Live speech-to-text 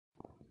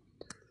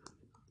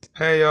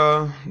Hey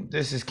y'all,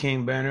 this is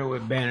King Banner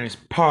with Banner's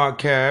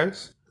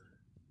Podcast.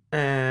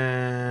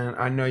 And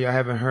I know y'all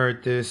haven't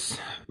heard this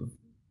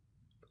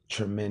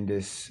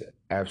tremendous,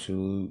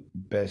 absolute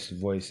best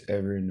voice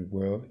ever in the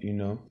world.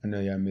 I know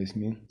y'all miss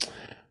me.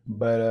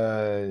 But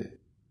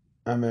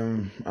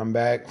I'm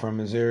back from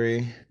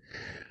Missouri,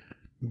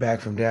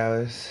 back from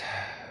Dallas,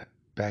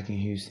 back in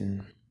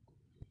Houston.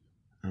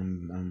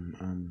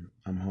 I'm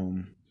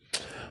home.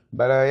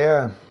 But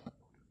yeah.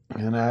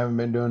 And I haven't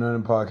been doing other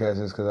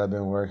podcasts because I've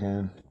been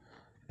working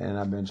and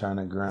I've been trying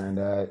to grind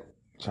that,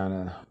 trying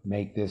to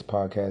make this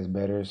podcast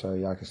better so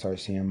y'all can start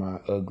seeing my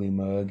ugly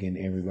mug and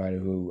everybody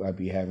who I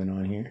be having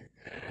on here.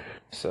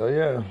 So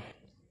yeah.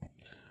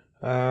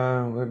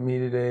 With me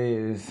today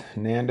is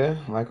Nanda,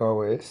 like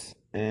always,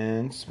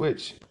 and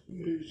Switch.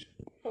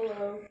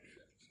 Hello.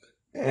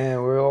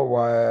 And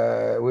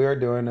we are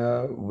doing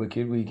a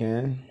Wicked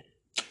Weekend.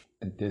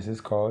 This is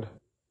called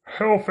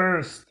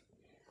Hellfest.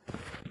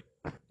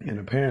 And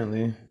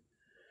apparently,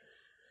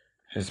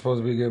 it's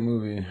supposed to be a good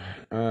movie.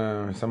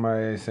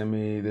 Somebody sent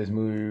me this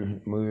movie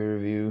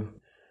review.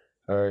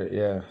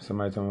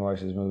 Somebody told me to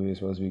watch this movie. It's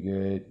supposed to be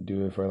good.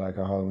 Do it for like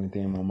a Halloween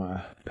theme on my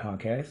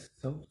podcast.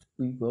 So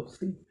we will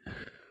see.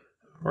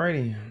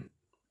 Alrighty.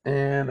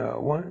 And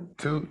 1,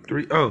 2,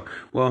 3. Oh,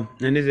 well,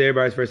 and this is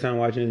everybody's first time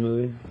watching this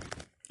movie,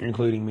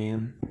 including me.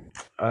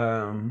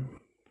 I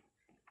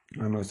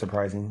know it's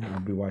surprising. I'll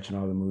be watching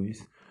all the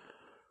movies.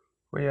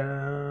 But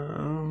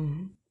yeah,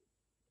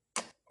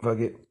 fuck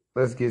it.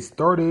 Let's get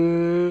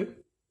started.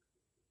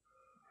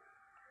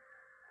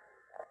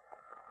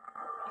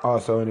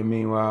 Also, in the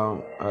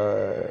meanwhile,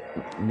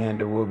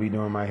 Nanda will be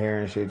doing my hair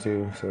and shit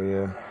too. So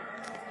yeah.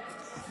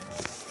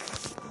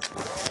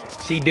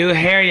 She do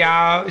hair,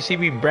 y'all. She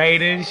be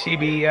braiding. She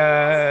be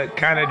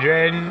kind of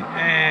dreading,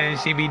 and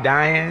she be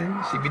dying.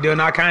 She be doing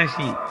all kind of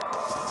shit.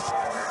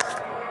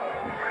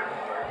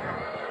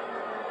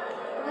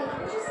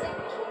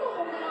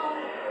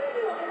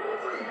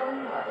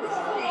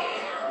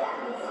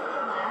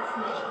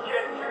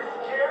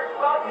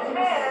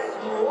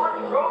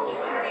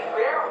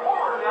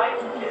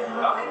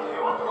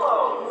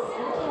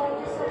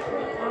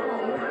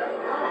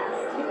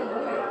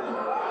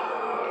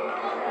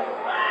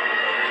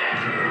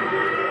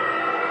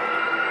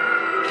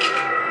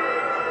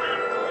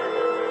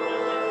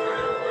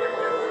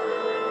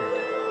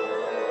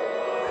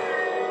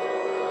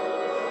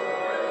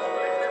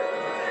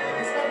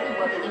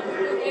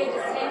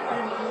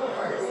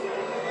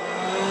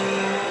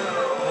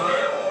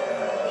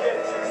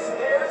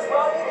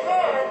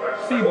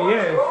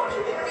 CBS.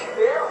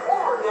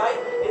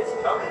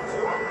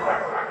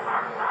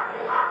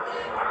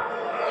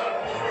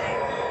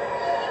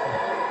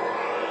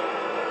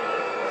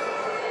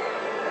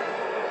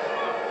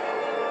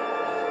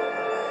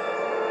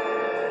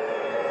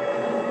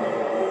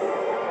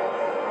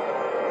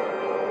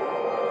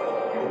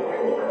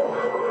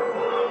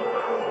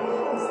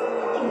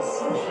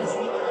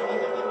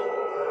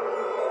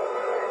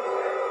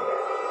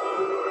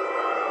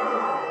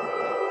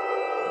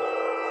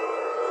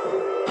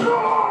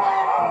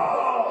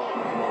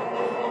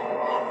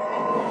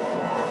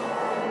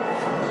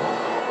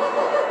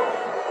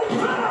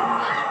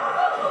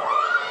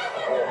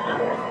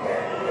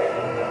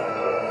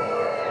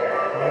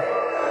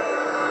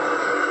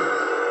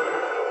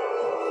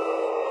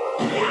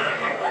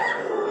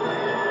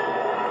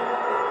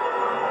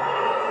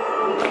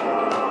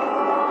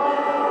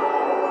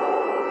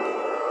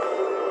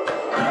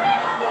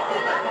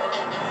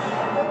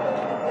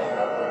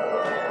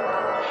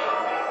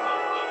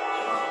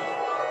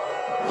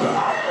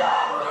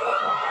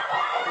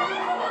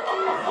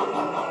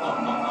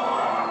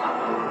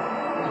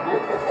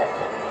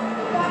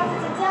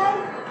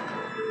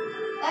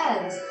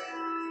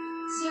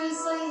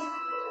 Seriously?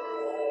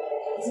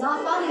 It's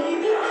not funny. Did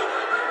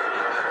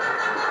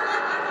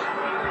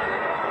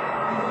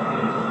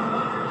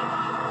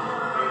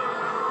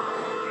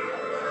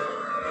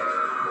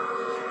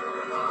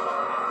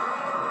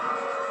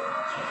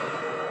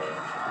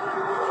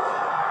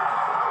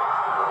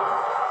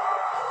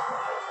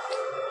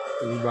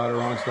we buy the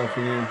wrong stuff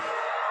again?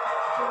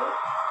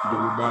 Did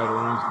we buy the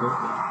wrong stuff?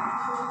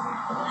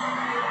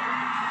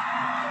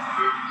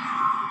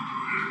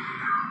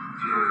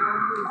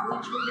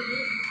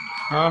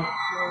 Huh?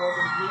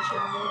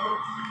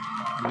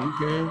 You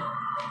can.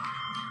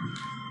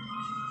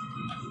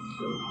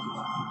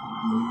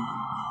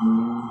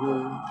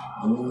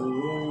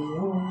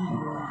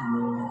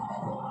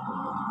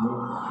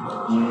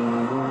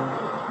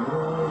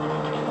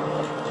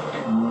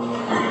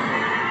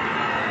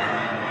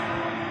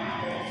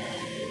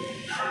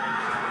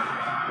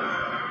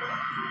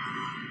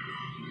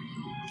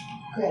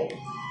 Great.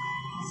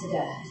 Sit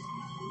down.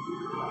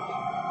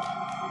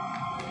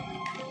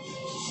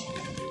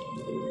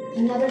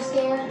 Another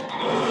scare?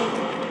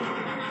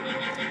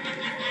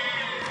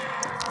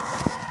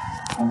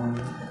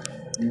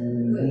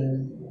 Wait.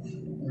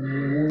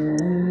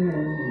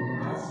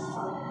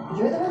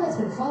 You're the one that's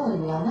been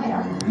following me all night,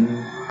 aren't you?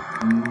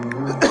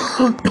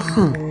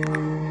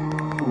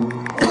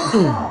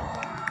 Stop.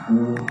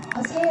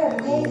 I'm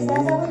scared, okay? Is that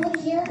everyone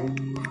here?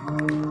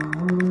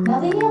 Now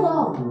leave me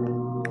alone.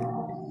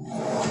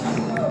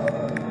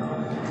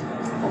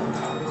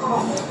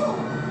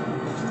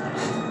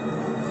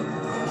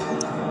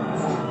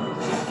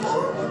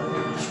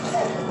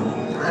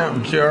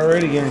 Damn, she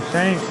already getting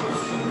shanked.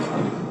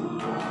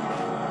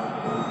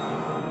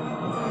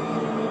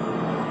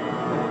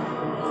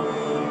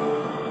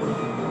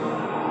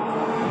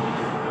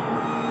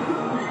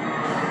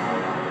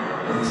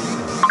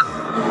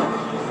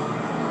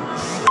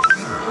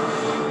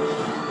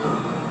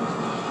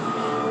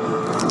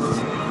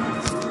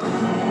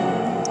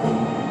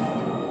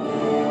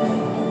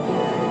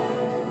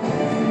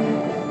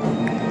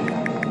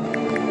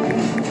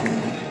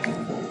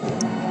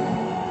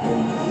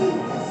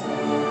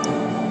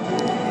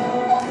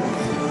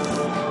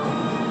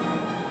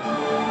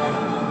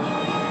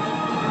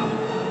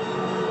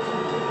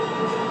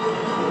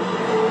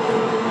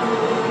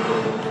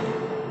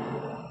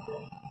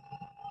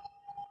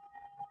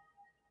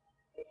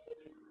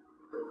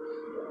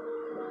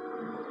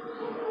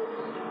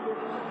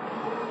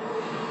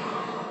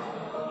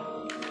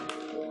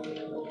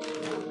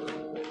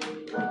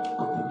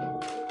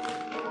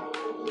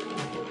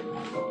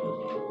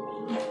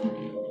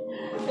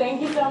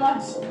 Thank you so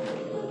much.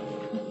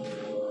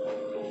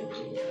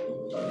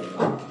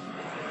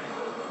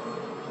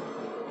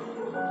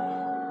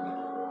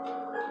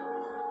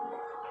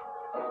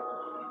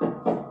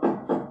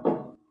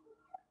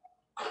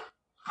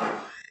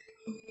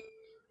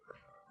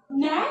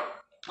 Nat?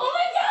 Oh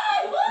my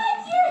god! What?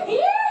 You're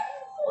here?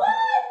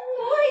 What?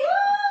 Oh my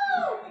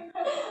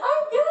god!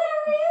 I'm good, how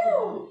are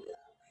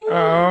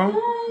you?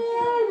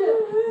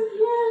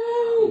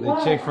 The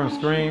chick from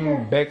Scream,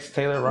 Bex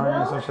Taylor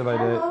Ryan, some shit like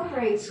that. I love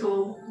grade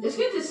school. It's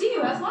good to see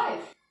you. How's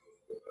life?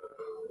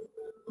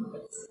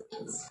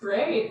 It's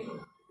great.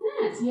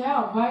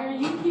 Yeah, why are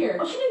you here?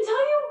 Oh, she didn't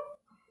tell you?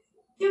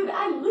 Dude,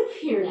 I live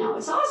here now.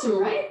 It's awesome,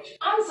 right?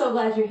 I'm so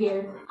glad you're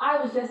here. I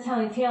was just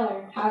telling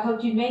Taylor how I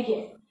hoped you'd make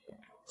it.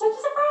 Such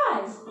a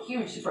surprise.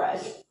 Huge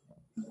surprise.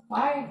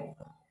 Why?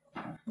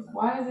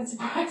 Why is it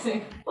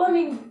surprising? Well, I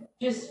mean,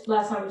 just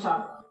last time we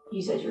talked,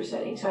 you said you were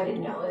studying, so I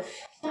didn't know if...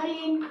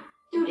 Studying?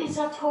 Dude, it's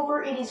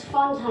October. It is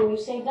fun time. You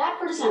saved that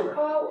for December.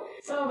 Well,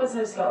 some of us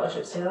have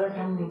scholarships, Taylor.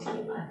 Kind of need to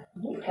get mine.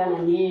 You kind of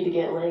need to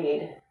get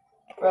laid.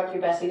 Brooke,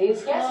 your bestie needs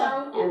to get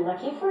some. And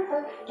lucky for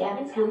her,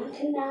 Gavin's coming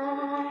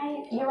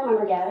tonight. You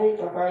remember Gavin?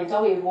 Brooke already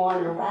told me you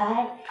wanted to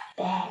ride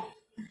that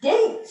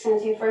date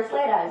since you first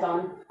laid eyes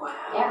on him. Wow.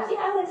 Yeah, see,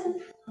 I listen.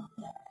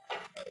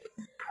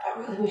 I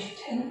really wish you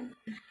didn't.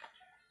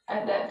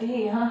 At that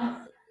D, huh?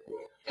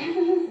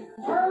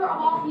 Her, of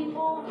all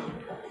people.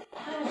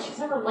 She's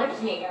never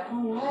liked me. I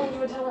don't know why you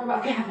would tell her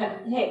about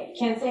Gavin. Hey,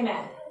 can't stay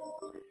mad.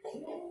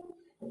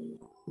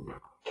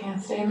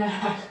 Can't stay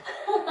mad.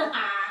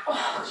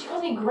 Oh, she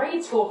calls me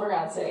grade school, for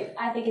God's sake.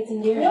 I think it's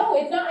endearing. No,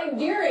 it's not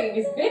endearing.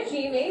 It's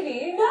bitchy,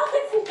 maybe. No,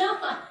 it's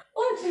not.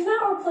 Look, she's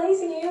not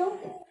replacing you.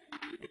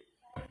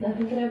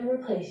 Nothing could ever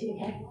replace you,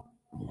 okay?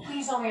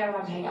 Please tell me I don't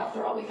have to hang out with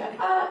her all weekend.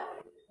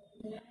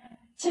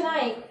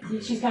 Tonight,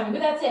 she's coming,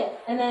 but that's it.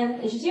 And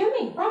then it's just you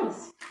and me,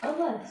 promise.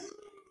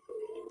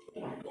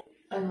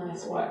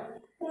 Unless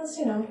what? Unless,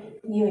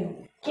 you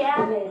and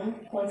Gavin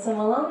wants some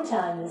alone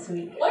time this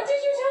week. What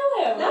did you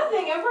tell him?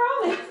 Nothing, I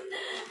promise.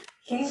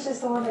 He's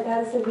just the one that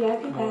got us the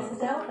VIP passes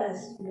to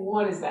Hellfest.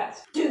 What is that?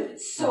 Dude,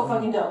 it's so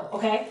fucking dope,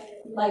 okay?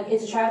 Like,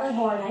 it's a traveling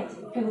horror night.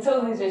 People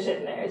totally lose their shit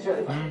in there. It's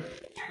really fun.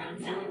 They're not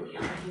selling me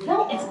already.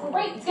 No, it's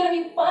great. It's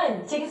gonna be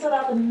fun. Tickets sold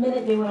out the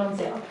minute they went on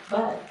sale.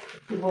 But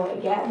the boy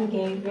Gavin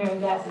came here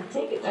and got some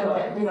tickets.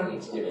 Okay, we don't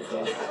need to do this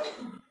yet.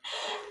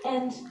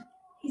 And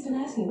he's been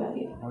asking about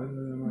you.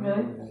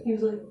 Really? He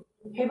was like,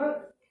 hey, bro,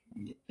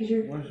 is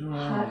your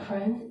hot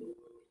friend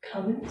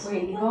coming?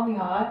 Wait, you call me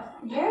hot?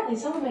 Apparently,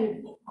 someone made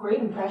a great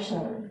impression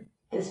on him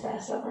this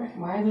past summer.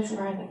 Why is this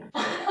surprising?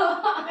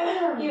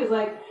 He was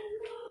like,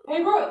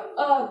 hey, bro,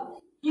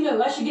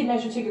 I should get an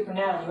extra ticket for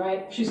Natalie,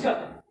 right? She's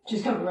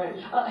coming, right?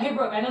 Hey,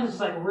 bro, I know this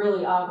is, like,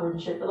 really awkward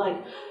and shit, but,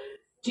 like,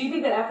 do you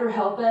think that after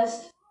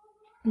Hellfest,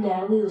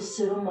 Natalie will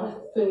sit on my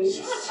face?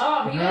 Shut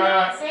up, you did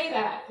not say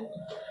that.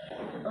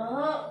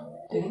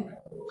 Did he?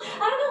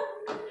 I don't know.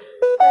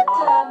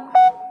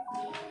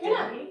 But, you're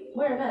not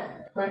wearing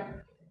that, right?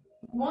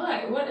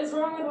 Why? What is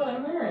wrong with what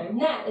I'm wearing?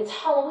 Nat, it's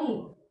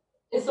Halloween.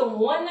 It's the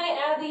one night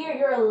out of the year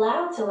you're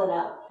allowed to let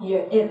out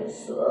your inner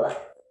slut.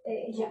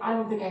 Yeah, I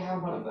don't think I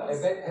have one of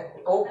those.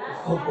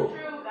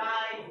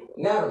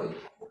 Natalie.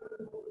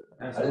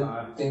 I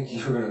didn't think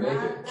you were gonna make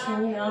it.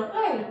 Can you not?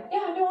 Hey,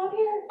 yeah, no, I'm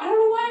here. I don't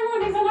know why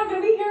everyone thinks I'm not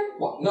gonna be here.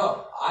 What?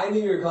 No, I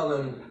knew you were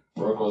coming.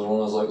 Brooke was one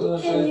of those like,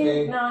 oh, Can you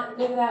shit, not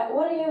do that?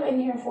 What are you in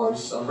here for?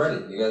 I'm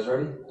ready. You guys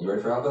ready? You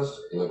ready for Hellfest?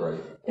 You look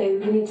ready.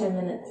 Babe, we need 10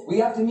 minutes. We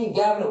have to meet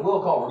Gavin at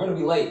Will Call. We're gonna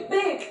be late.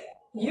 Big,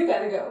 you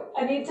gotta go.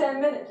 I need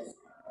 10 minutes.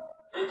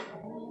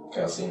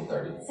 Okay, I'll see you in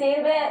 30. See you in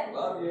a bit.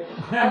 Love you.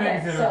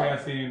 Okay, so I'll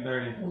see you in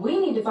 30. we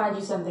need to find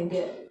you something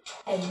good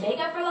and make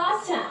up for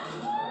lost time.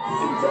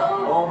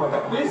 Oh my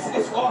god. This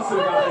is awesome,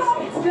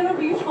 guys. It's gonna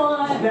be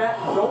fun.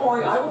 Don't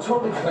worry, I will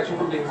totally protect you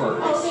from being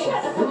murdered. Oh, shit,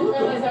 I didn't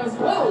realize I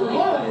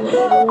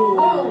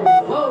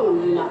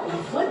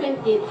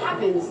it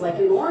happens like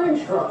an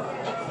orange grove.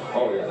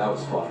 Oh yeah, that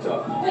was fucked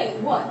up. Wait,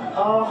 what?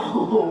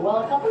 Oh,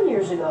 well, a couple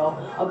years ago,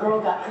 a girl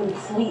got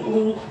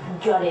completely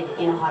gutted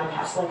in a haunted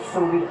house, like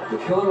for real. The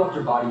killer left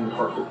her body in the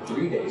park for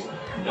 3 days.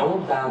 No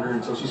one found her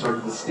until she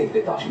started to stink.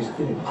 They thought she was a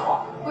living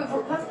prop. Wait,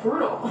 that's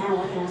brutal. Man,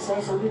 what can I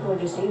say? Some people are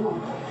just evil.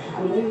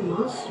 I mean, they're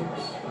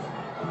monsters.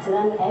 To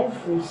them,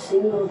 every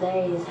single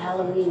day is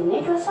Halloween. And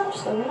they dress up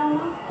so we don't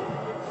know.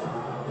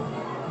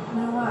 You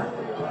know what?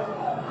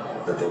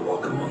 That they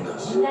walk among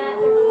us. Nah,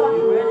 they're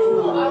fucking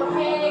ritual.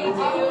 Okay, dude.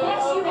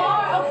 Yes, you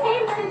are.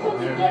 Okay, we're gonna put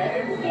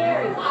together.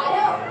 Scary. I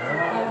know.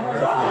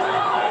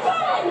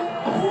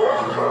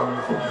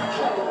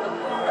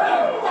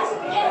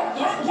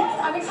 Yes,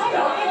 I'm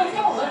excited. Okay, let's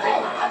go. Let's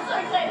go. I'm so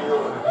excited.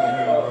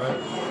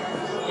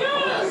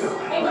 Yes.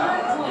 Hey,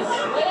 Mark,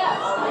 wait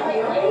up. Okay,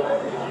 you ready?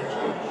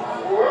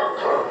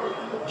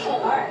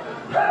 All right.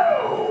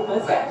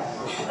 Let's go.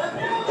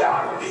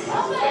 Stop it.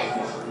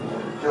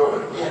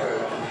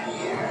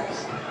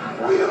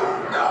 Will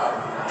come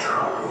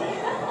true.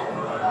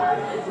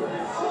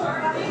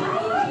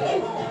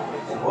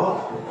 Whoa.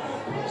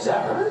 Is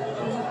that her?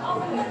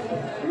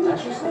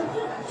 That's your son?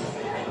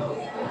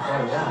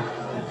 Oh yeah.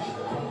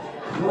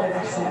 You might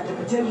actually have to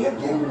pretend you're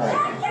getting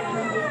like.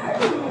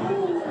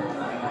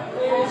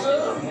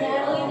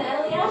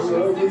 Natalie Ashley.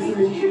 Hello, good to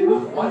meet you.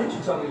 Why didn't you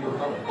tell me you were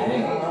coming?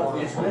 Hey,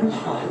 it's been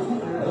fun. You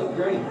look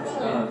great.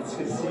 It's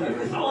good to see you.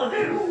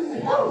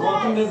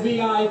 Welcome to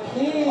VIP.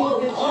 Oh,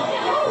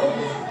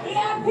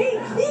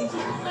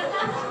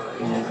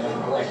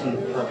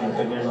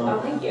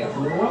 thank you.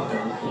 You're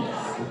welcome.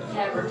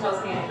 Never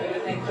tells me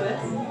anything for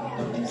this.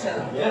 So,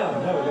 Yeah,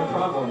 no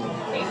problem.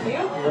 thank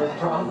you. No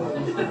problem.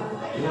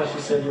 You know, she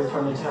said you were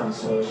from the town,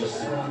 so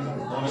just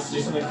want us to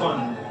do something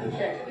fun.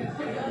 Sure.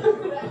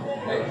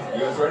 Hey, you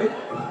guys ready?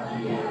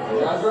 You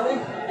guys ready?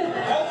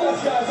 Help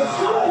us, guys. Let's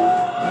go.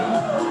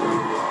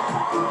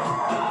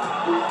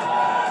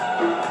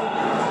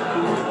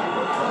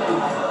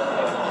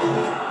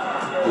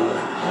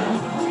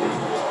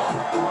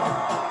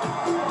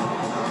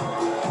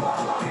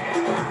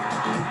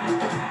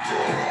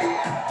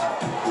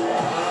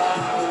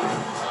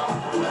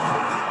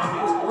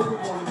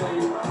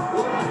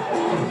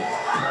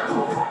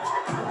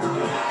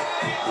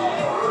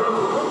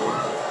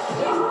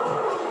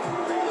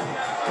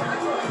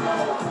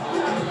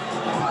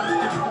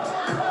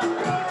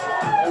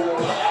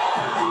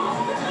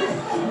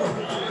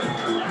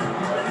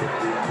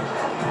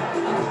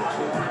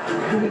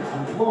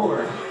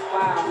 Lord.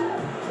 Wow.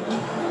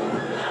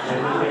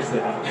 And there's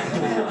that.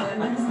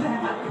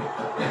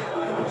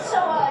 So,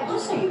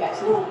 just so you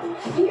guys know,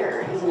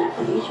 fear is an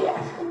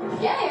aphrodisiac.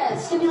 Yeah, it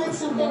stimulates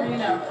something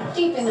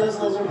deep in those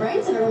lizard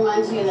brains, and it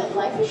reminds you that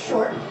life is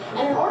short,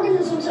 and an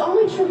organism's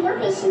only true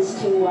purpose is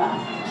to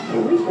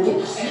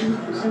reproduce.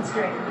 That's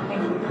great.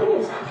 Thank you. It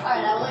is. All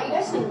right, I'll let you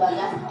guys think about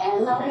that,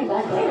 and I'll be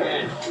back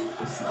later.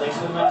 Thanks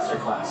for the master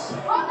class.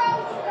 Okay.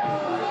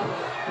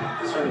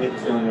 Starting to get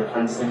the feeling your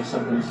friends think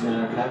something's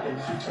gonna happen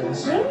for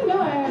this. Really? No,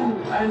 I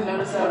hadn't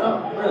noticed that at all.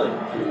 Oh, really?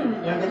 You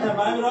don't get that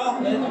vibe at all?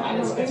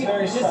 It's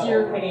very just subtle.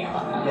 your opinion on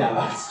that.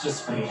 Yeah, it's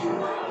just me.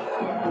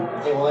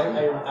 Okay, well,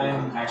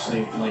 I'm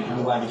actually, like,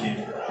 I'm glad we came.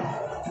 I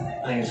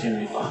think it's gonna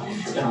be fun.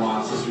 It's been a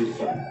while since we've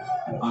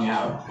hung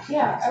out.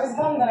 Yeah, I was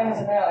bummed that I had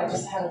to bail. I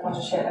just had a bunch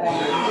of shit that I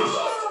had to do.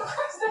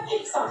 That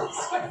keeps on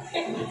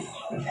sweating.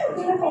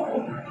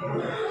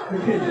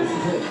 Okay, this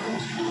is it.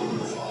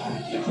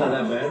 It's not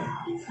that bad.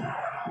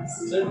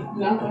 Is it?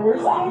 Not the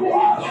worst thing.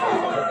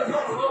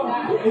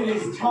 It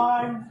is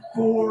time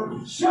for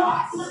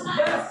shots!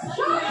 Yes!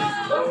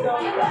 Shots! Let's go!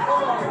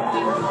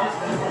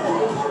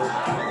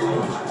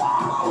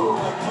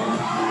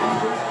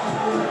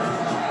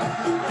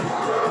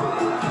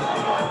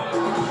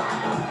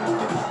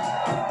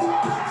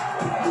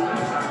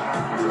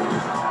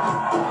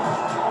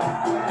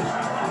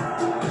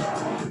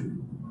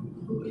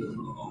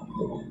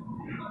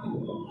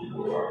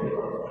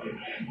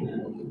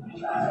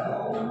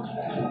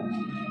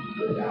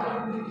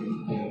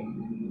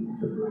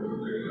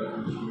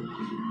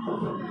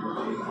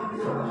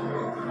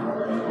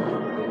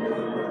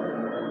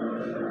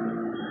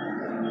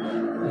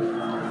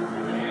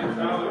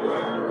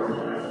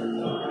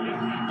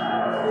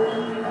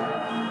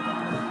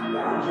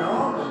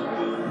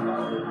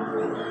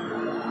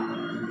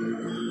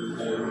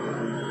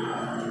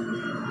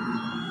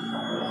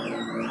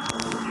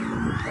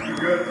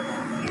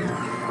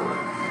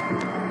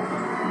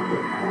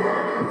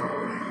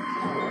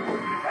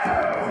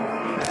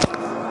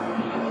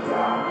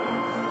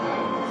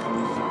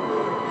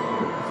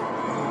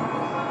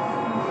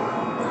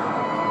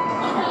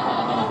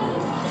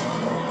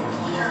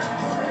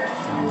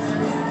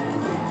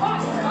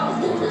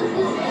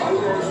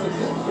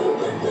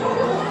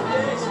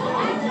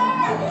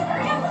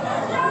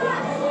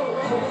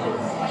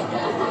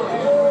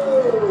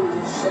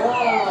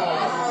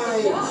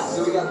 So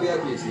we got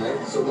VIP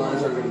tonight, so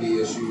lines aren't going to be an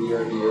issue. We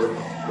are here,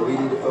 but we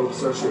need to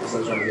focus our shit because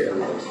I'm trying to get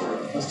everything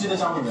started. Let's do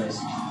this on the base.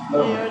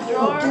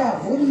 Oh,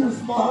 Gav, what are you,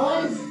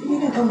 5? You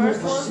didn't didn't come here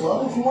for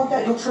slow. If you want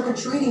that, you'll trick or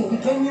treating. We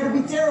came here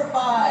to be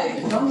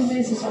terrified. Zombie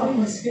maze is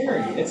fucking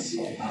scary. I'm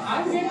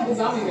here for the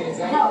zombie maze.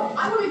 No,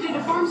 I want to do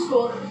the farm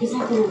school. Is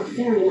that little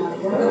fairy not I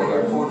think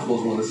our farm school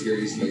is one of the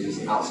scariest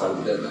mazes outside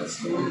of the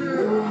Deadlands. Wait,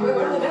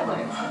 what are the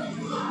deadlines?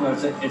 No,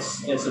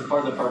 it's a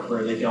part of the park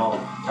where they can all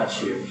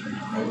touch you.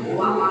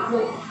 Wow.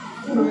 Wait,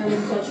 really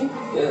touch you?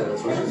 Yeah,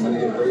 that's what she's going to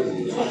get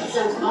crazy. That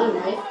sounds fun,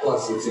 right?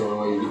 Plus, it's the only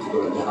way you get to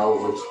go to hell,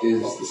 which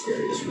is the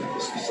scariest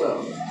maze.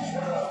 So.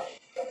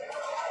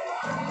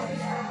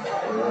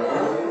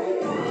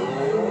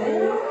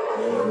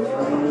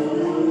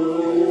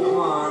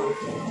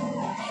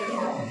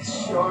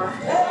 Sure.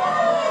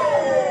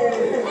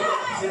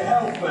 It's a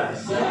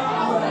Hellfest.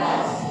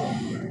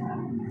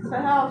 It's a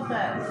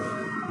Hellfest.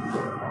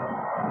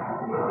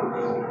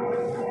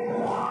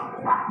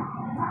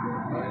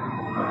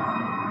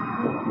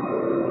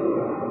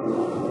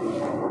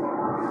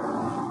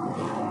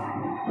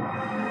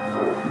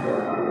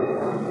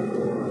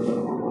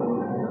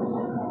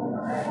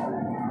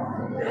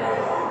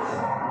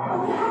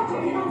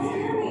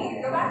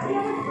 Go back to the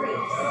other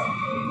freaks.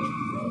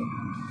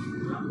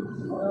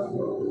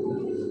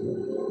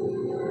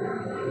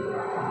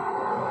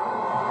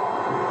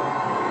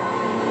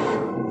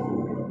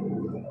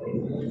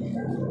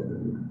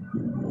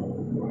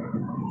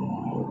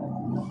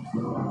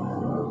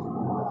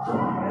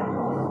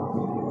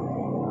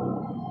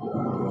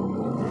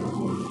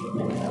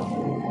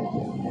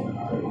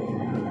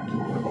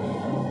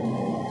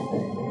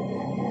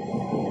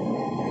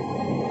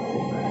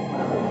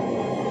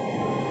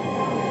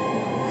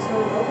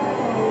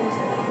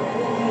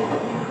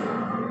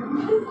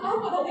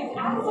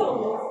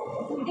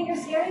 You think you're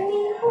scaring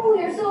me? Oh,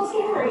 you're so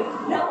scary.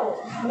 No.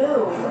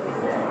 Move.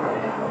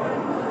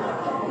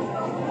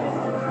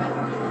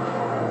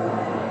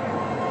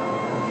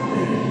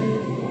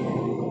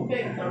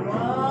 Pick the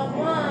wrong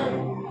one.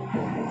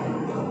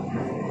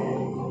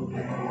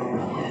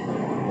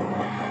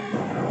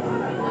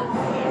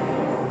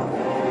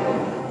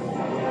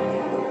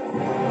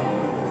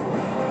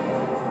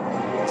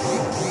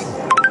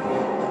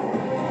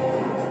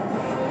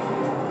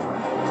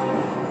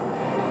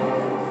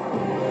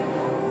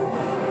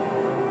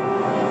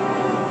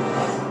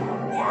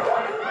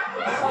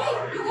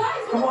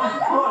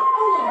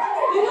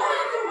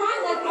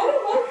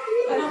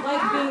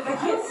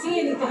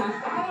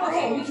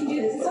 Okay, we can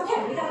do this. It's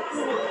okay. We got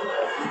this. Okay,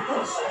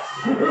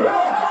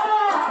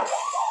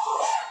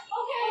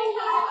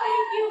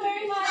 thank you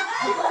very much. I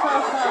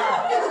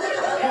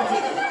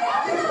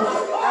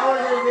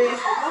want to be.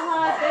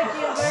 Thank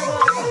you very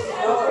much.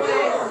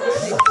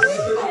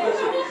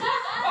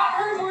 That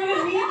hurt more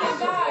than me, thank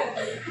God.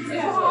 It's a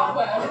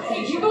cobweb.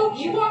 Hey, you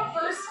walk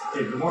first.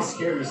 Dude, the more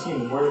scared you seem,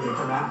 the more they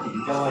come after you.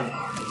 You feel like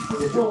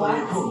they feel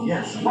like cool.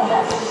 Yes.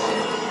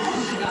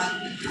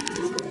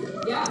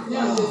 Yeah,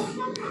 no,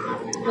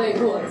 just play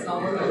cool. It's all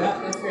over.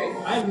 That's great.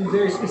 I have a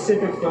very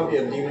specific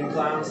phobia of demon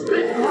clowns. These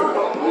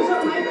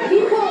are my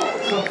people.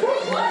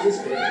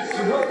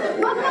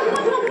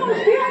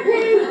 VIP.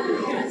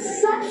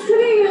 Sucks to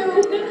be you.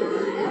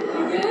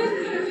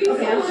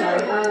 Okay, I'm sorry.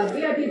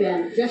 VIP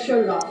band. Just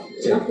showed it off.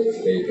 Yeah,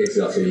 he picks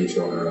it up so you each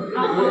go around.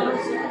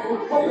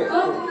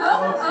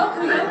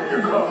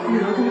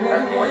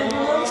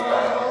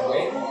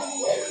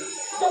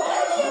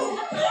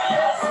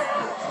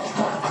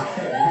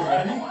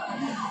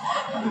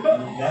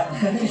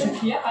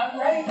 Yeah, I'm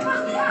ready. See,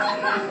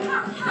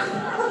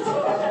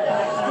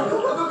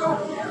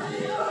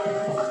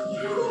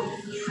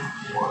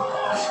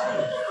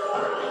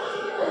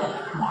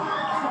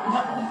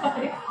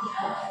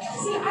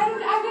 I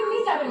didn't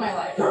need that in my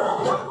life.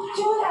 Don't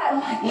do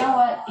that. You know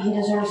what? He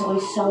deserves at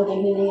least some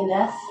dignity in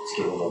death. Let's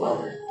give him a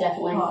letter.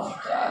 Definitely. Oh,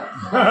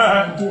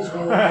 God. Dude's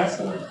really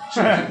nasty.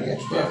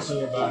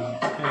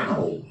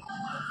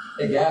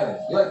 Hey, Gavin,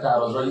 you like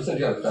paddles, right? You said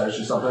you had a fetish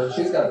or something.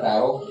 She's got a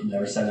paddle.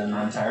 Never said that in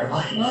my entire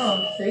life.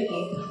 Oh,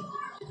 freaky.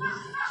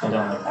 I don't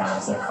like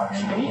paddles. They're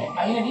fucking. I mean,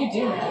 if you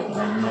do,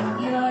 man.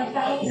 You know, like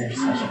that. You're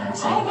such an Hey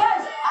insane.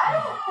 guys, I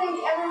don't think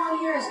everyone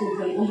here is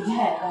completely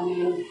dead. I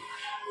mean,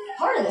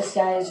 part of this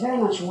guy is very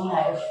much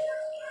alive.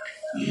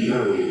 Are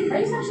you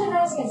actually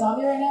harassing a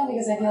zombie right now?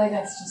 Because I feel like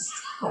that's just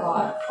a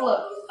lot.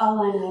 Look,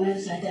 all I know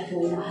is I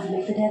definitely know how to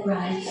make the dead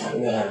rise.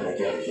 I'm gonna have to make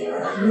everything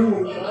right.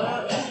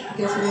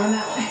 Guess we're going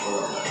that way.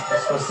 We're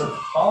supposed to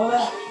follow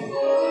that?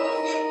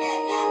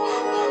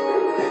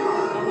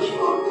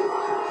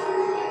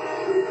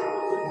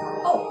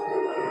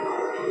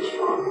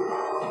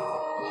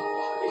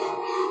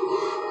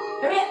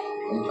 Hurry up!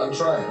 I'm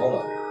trying, hold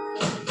on. Oh,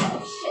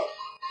 shit.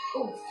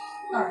 Oh,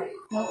 alright.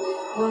 Nope.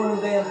 Ruin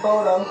the damn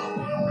photo.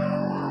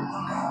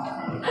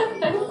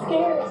 I'm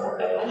scared.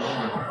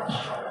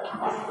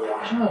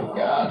 Oh,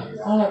 God.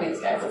 One of these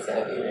guys is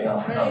gonna be real.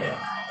 Oh, yeah.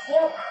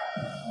 Yep.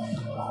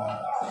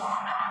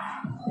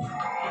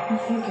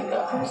 If you could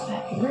go first,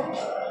 that'd be great.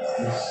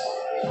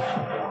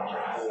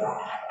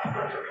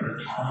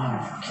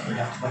 You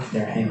have to look at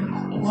their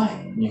hands. Why?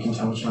 You can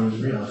tell which one is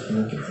real if you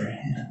look at their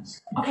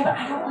hands. Okay, but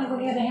I don't like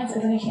looking at the hands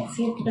because then I can't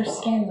see their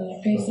skin and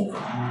their faces.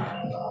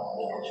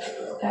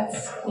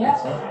 That's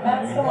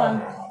the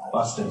one.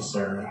 Busted,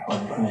 sir.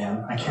 Like,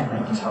 man, I can't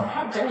really tell.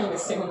 How dare you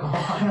assume?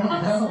 I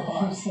don't know.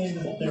 I'm saying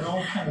that they're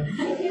all kind of.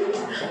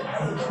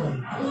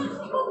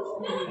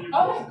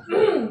 Oh,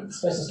 This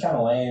place is kind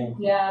of lame.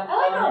 yeah. I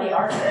like all the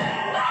art.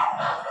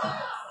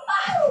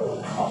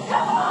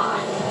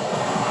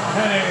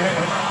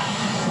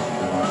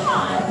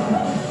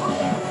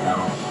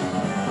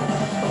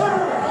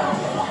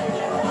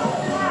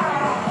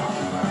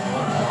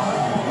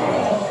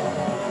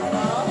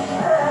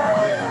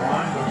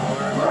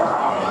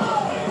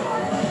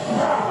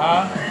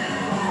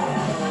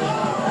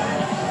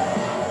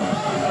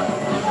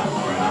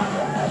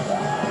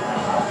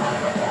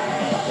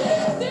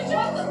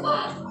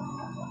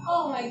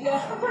 Oh my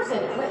god. Of course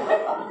it is.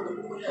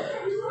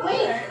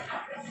 Wait.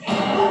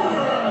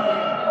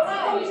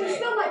 Oh, you should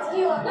smell my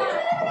tequila. No,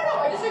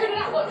 I just figured it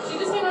out. Look, she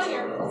just came out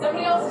here.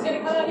 Somebody else is gonna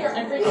come out here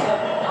and freak out.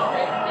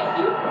 Alright, thank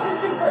you for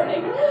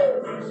confirming.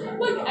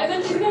 Look, and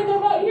then she's gonna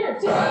come out here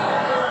too.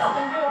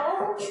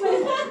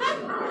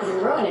 You're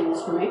ruining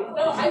this for me.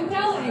 No, I'm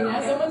telling you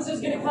now, someone's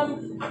just gonna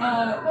come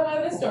out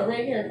of this door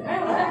right here.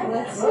 Alright,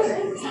 let's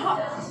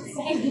stop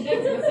saying things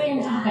at the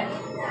same time.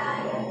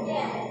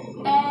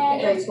 And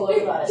Grade school,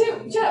 you got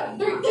it. 2, shut up,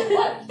 3, 2, 1.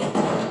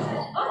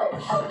 Oh,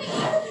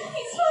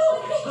 he's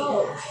following me. Oh,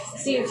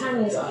 see your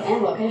timings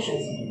and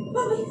locations.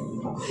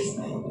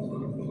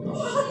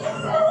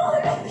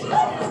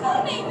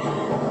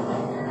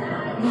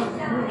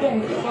 Okay,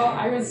 well,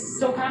 I was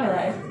still kind of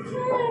right.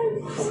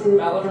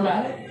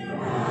 Melodramatic.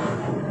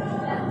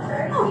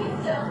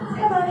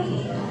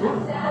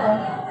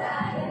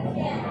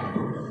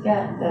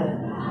 Yeah,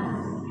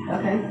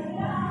 okay.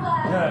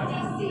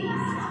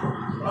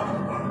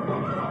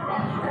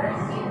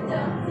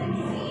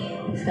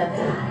 He's got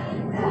the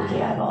monkey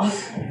eyeballs.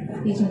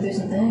 He's been through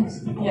some things.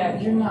 Yeah,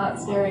 you're not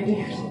scary,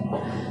 dude.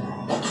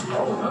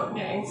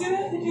 Okay.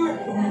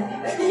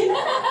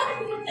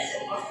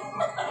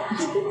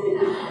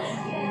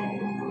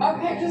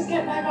 Okay, just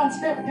get back on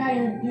script, guy.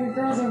 Your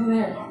girl's over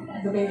there.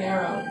 The big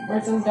arrow. Where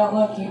it says don't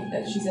look,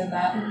 that she's in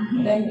that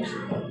thing. You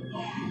should put.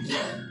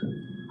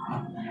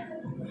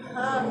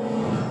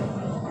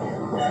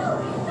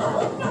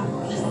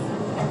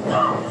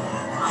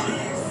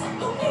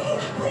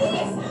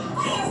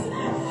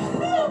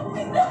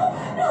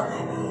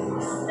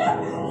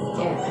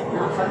 Yeah, no,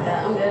 fuck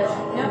that. I'm good.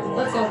 Yep,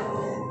 let's go.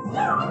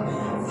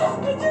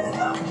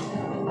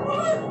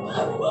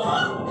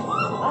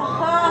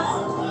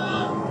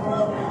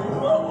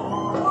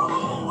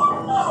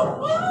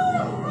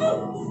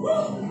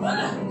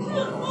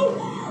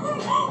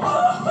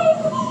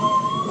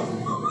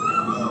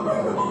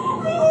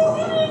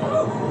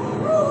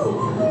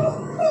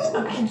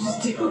 Okay,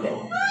 just do it.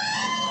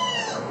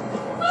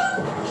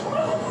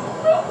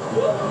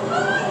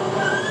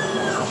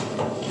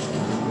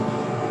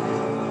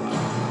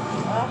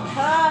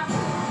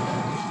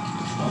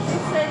 You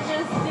said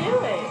just do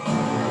it.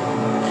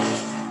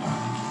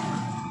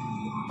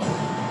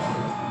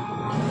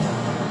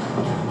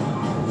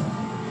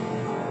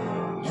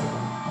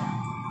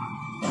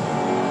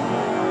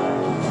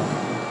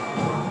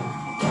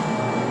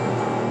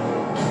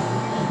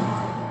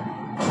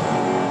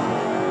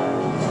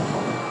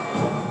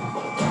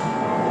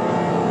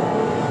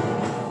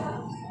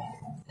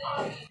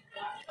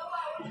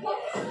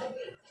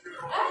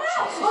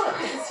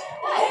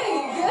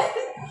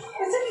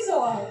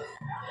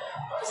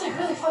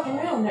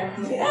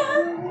 Yeah.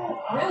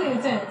 Really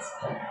intense.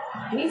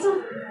 You need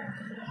some?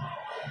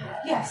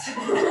 Yes.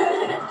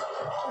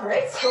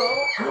 Great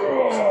school.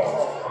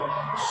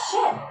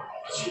 Shit.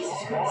 Jesus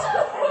Christ.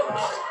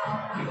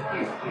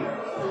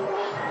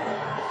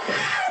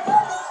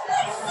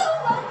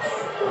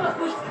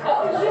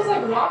 He just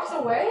like walks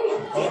away.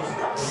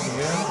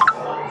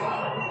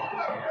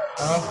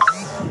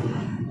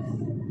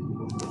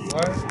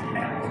 What?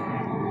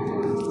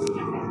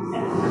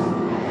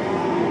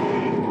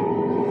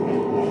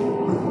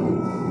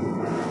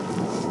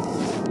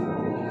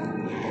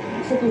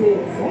 You made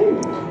a friend.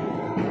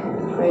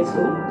 Grade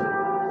school.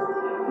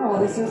 Oh,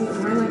 this doesn't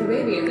cry like a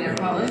baby in there,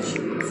 college. So.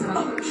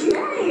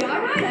 Okay,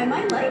 alright, I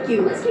might like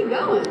you. Let's keep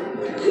going.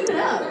 Keep it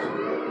up.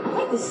 I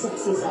like this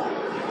sexy side.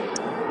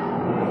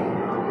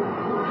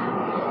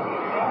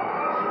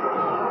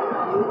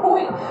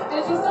 Wait,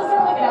 did she still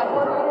sound like an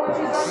outboard when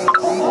she's running?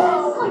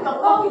 Oh, like the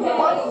fucking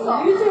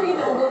okay. You two are getting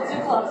a little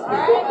too close.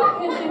 Alright, I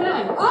can do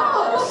none.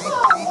 Oh,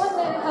 what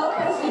the hell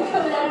has been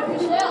coming out of your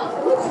shell?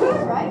 Looks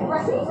good, right?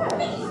 Right?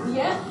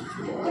 Yeah.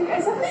 Like,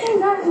 is that the same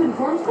guy who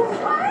informs us?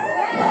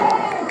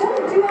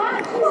 Don't do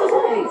that. Jesus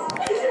Christ.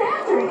 He's an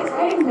actor. He gets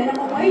paid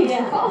minimum wage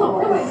to follow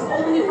us. Nobody's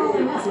only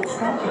following us. It's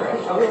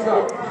saturated. Oh, let's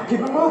go.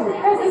 Keep it moving.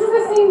 Guys, this is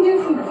the same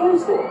dude from the film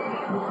school.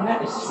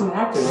 It's just an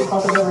actor. They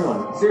fuck with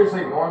everyone.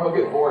 Seriously, Norm, he'll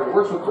get bored. It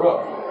works with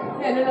Brooke.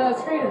 Yeah, no,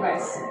 that's great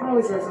advice. It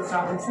always works with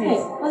Stockton. Hey,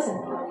 listen.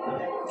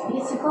 If he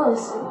gets too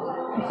close,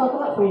 I'll fuck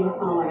him up for you.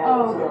 Oh my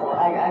god. Oh.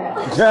 I got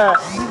you. Yeah.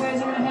 You guys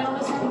are gonna handle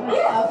this one?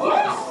 Yeah, we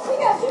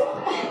got you.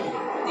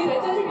 Dude,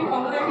 it doesn't be fun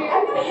when they're here. I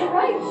know, you're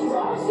right. She's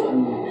awesome.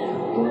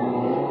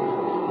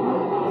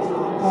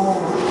 Come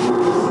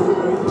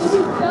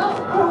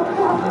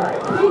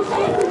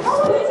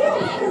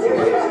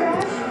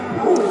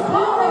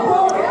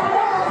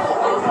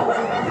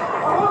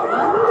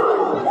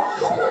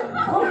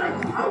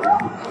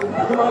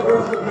on,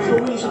 girls, let's go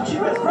win some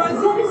cheap-ass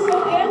prizes. That is so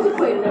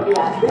antiquated of you.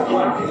 Off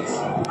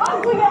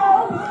we go.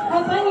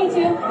 Have fun, you two.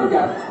 You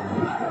got it.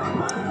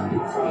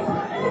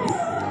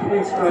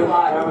 Thanks, bud.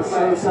 That was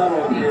so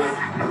subtle, dude.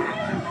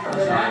 I'm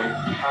sorry.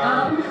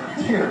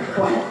 Here,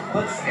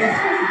 let's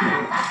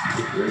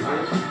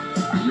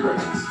you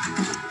ready?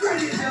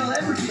 Ready to tell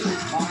everything.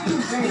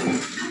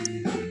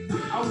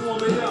 I'll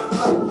warm it up.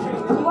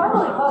 You are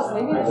really close.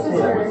 Maybe this is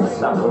yours.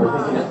 Stop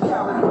overthinking it.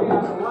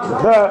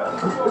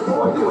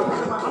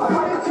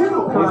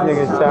 These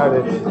niggas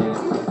shouted.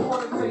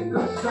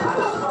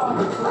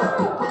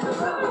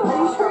 Are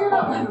you sure you're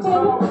not left-handed?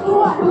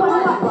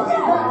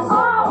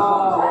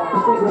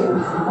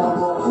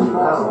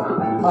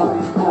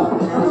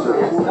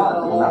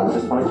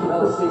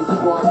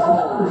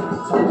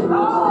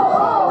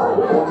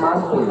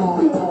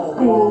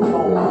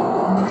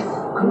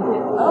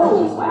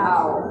 Oh, wow.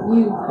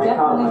 You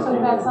definitely took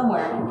that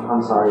somewhere.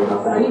 I'm sorry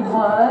about that. 3,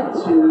 1,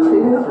 2,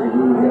 3,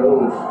 go.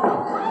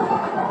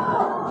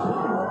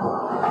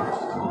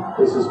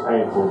 This is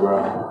painful, bro.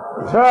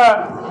 Shut.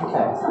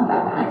 Okay. It's not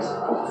that bad. It's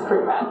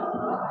pretty bad.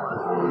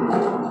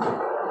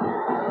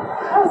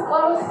 That was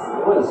close.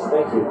 It was,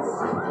 thank you.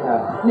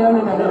 Yeah. No.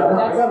 I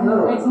got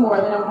another one. It's more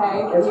than okay.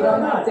 It's You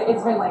don't not. have to.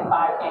 It's been like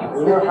 5 games.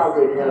 You know how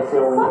good you're gonna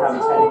feel when you have a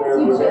teddy bear Sometimes of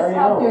you your just very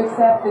have to own.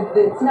 accept that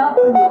it's not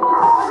for you.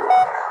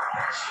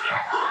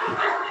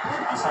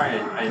 I'm sorry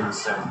I didn't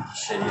so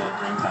shitty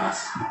at ring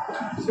toss.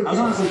 I was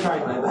honestly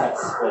trying my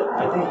best, but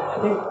I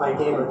think my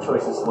game of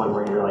choice is the one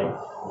where you're like,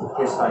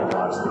 here's $5.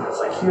 It's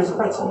like, here's a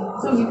pretzel.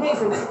 So you pay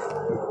for this.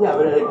 Yeah,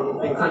 but at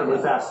an incredibly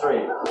fast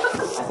rate.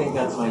 I think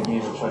that's my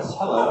game of choice.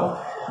 Hello.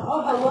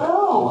 Oh,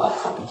 hello.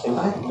 Say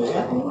hi, man.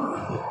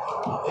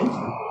 Thank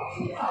you.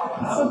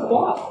 So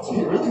cool.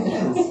 It really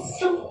is. It's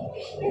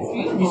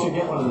beautiful. You should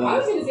get one of those. I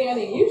was gonna say I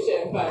think you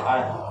should, but I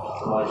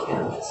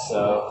can't. So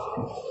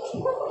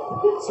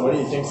what do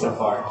you think so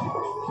far?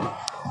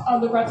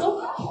 the pretzel,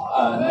 No,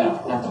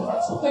 not the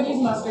pretzel.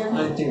 cookies, mustard.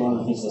 I do one of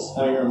the pieces.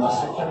 Oh, you're a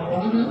mustard kind of guy?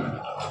 Mm-hmm.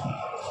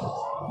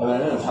 But I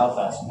don't know how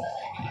fast.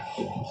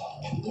 You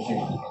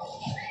think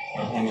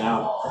hanging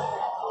out?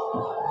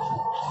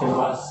 Who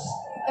was?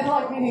 I don't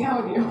like hanging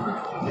out with you.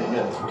 Yeah,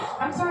 good.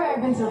 I'm sorry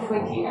I've been so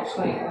flaky,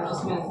 actually. I've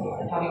just been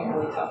having a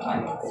really tough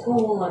time with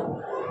school and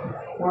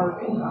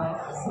work and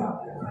life, so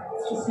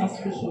it's just nice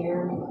to be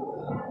here.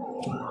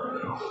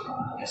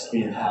 Nice to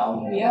be in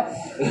hell. Yep.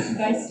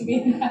 Nice to be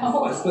in the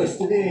house. Nice place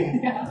to be.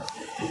 Yeah.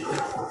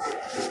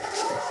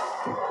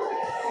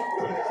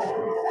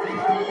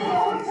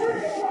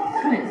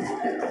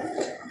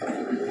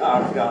 Oh,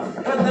 I forgot.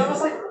 But that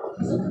was like,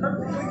 it's a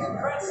perfectly good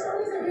press.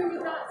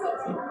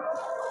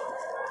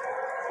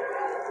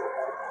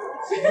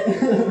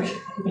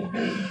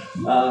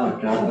 Oh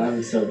god,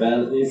 I'm so bad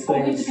at these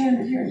things.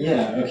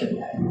 Yeah, okay.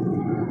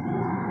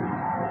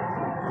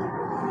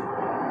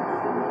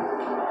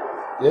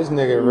 This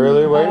nigga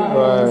really waiting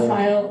for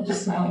Smile,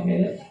 just smiling at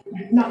it.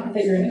 Not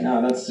that you're in it.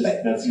 No, that's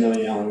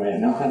really the only way I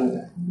know how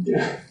to do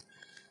it.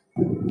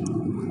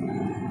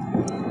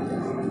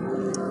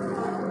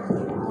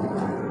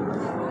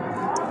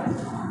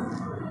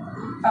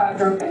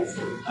 Drunk face.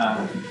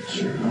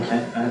 Sure, okay.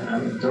 I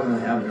don't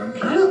really have a drunk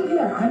face. I don't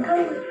either.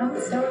 I'm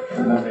stoked.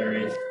 I'm not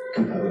very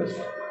composed.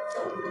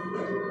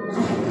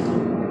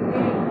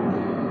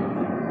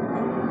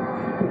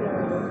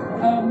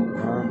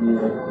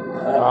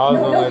 I was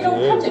gonna let you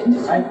touch it.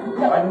 Just I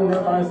didn't know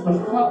if I was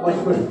supposed to like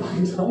put it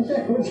on like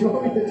that. What do you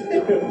want me to do?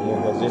 Yeah,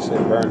 because this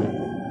shit burning.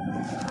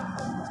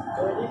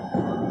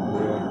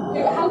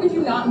 Dude, how could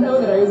you not know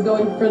that I was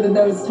going for the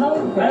nose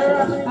tongue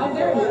picture? How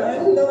dare you? I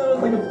didn't know that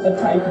was like a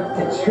type of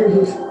picture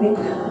or something.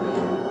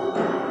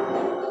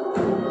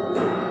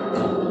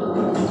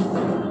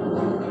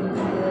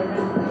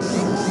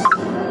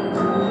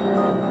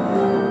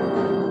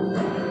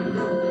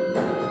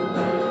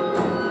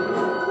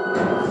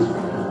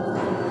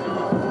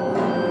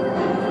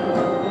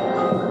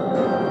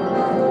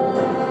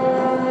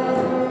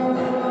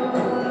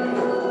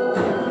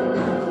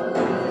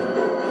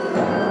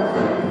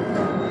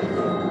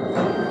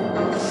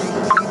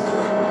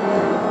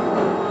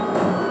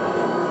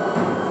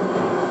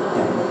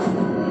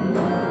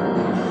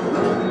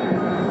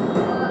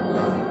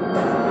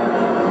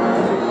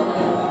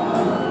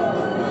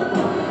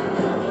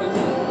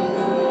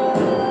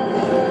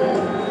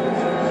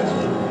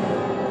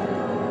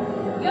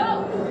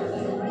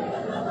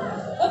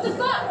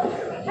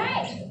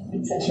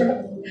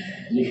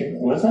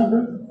 What's that,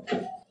 bro?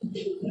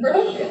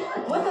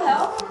 Brooke? What the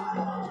hell?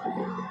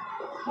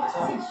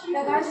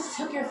 That guy just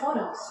took your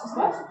photos.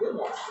 What?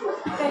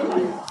 Hey!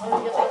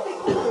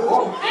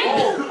 Hey!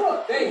 Hey,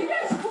 Brooke!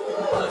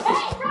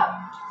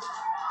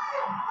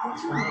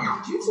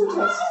 Did you two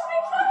just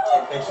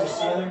take pictures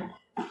together?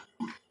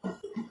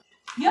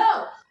 Yo!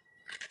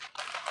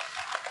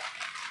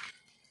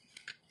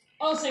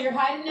 Oh, so you're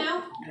hiding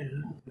now?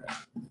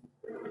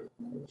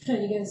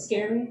 You gonna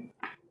scare me?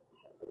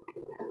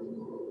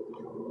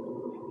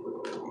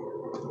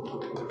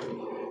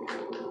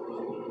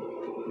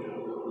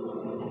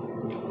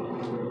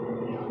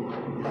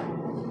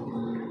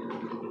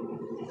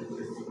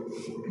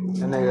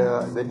 The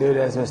nigga, the dude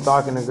that's been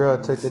stalking the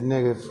girl, took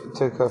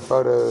her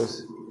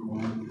photos.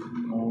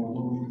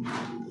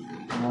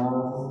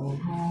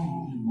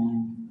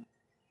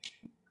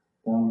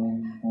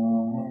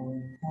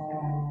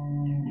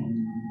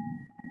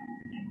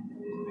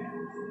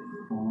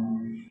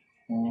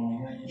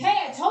 Hey,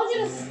 I told you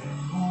to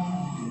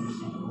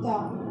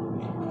stop.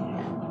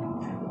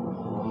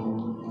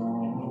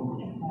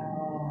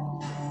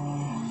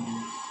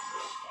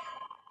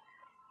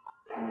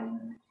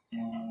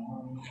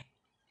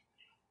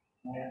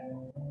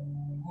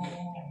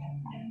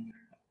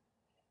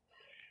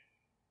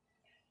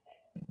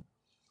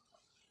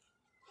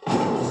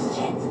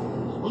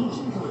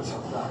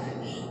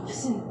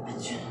 Listen,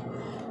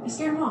 I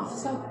scared him off.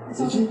 Let's go.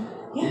 Did you?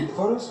 Yeah. Read the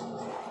photos?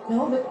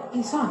 No, but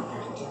he's fine.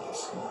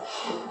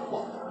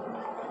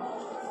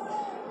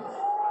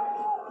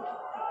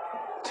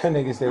 That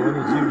nigga said, when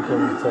did you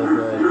become a tough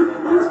guy?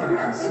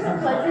 It's a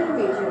pleasure to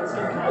meet you,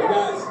 Mr. Hey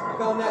guys, I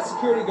found that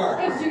security guard.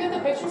 Hey, did you get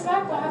the pictures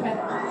back? What happened?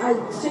 I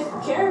took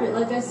care of it,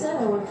 like I said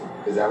I would.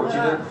 Is that what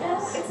you did?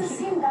 Yes. It's the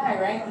same guy,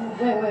 right?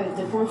 Wait,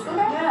 the form school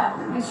guy?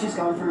 Yeah. He's just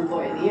going for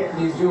Employee of the Year.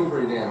 He's doing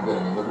pretty damn good.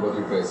 I mean, look at both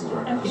your faces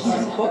right now.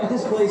 Fuck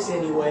this place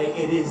anyway.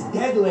 It is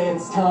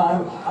Deadlands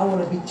time. I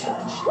want to be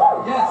touched.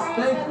 Yes,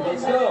 thank you.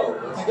 Let's go.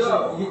 Let's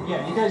go.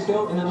 Yeah, you guys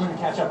go, and then I'm gonna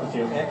catch up with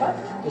you, okay?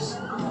 Just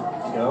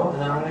go,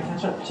 and then I'm gonna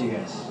catch up with you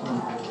guys.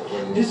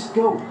 Just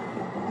go. I'm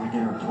gonna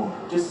get a report.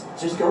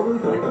 Just go really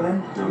quick, and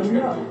then Do what you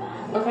gotta do.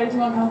 Okay, do you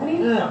want company?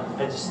 No,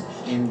 I just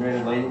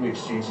integrated lady. We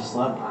exchanged a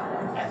slug.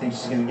 I think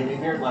she's gonna give me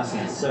beard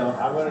lessons, so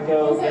I'm gonna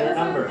go get her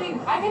number.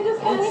 I can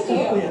just hand it to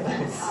you. Yeah,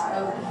 thanks.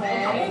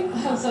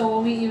 Okay. So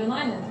we'll meet you in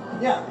line then.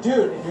 Yeah,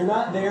 dude, if you're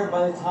not there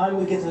by the time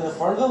we get to the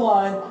front of the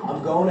line,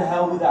 I'm going to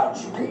hell without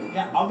you.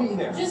 Yeah, I'll meet you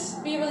there.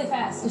 Just be really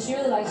fast, because she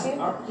really likes you,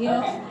 you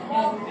know,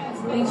 and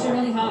thinks you're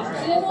really hot.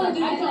 She doesn't want to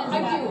do anything.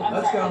 I do.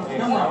 Let's go. Hey,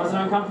 Come I on.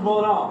 wasn't uncomfortable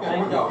at all. Okay,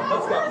 Thank we're you. go.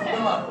 Let's go.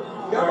 Come on.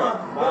 Come on.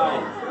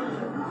 Bye.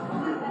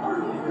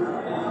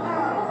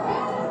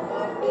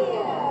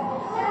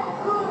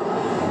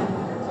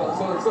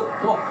 Let's go.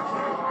 Come on.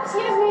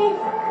 Excuse me.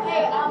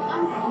 Hey,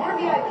 we're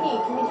VIP.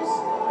 Can we just...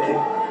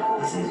 Babe,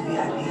 this is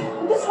VIP.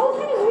 This whole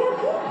thing is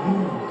VIP?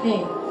 Hey,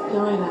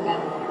 don't worry about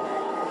that.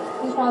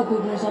 He's probably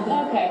pooping or something.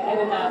 Okay, I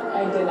did not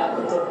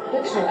get the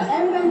picture.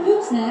 Everybody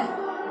poops now.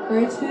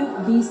 Birds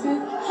poop, bees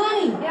poop,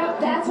 honey. Yep,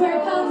 that's where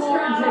it comes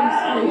from.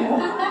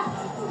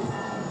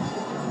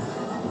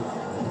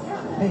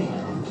 Hey,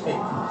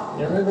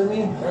 you remember me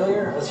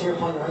earlier? I was here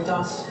playing ring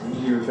toss.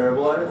 You were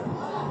terrible at it?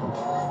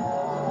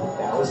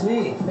 That was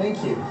me.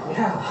 Thank you.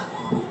 Yeah.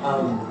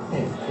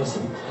 Hey,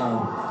 listen.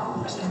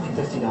 I spent like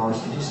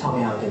 $50. Could you just help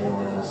me out and get me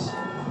one of those?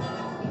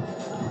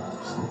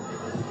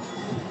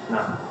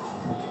 Nah.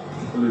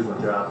 I lose my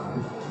job.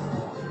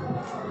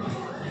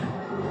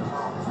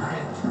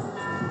 Alright.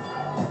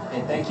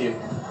 Hey, thank you.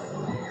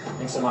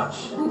 Thanks so much.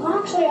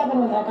 What actually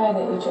happened with that guy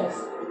that you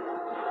chased?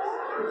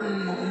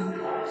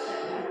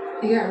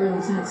 He got real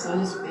intense, so I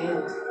just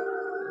bailed.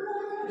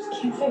 I just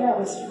can't figure out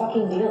what his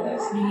fucking deal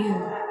is. Me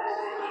either.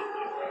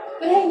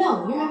 But hey,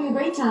 no, you're having a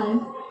great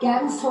time.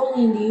 Gavin's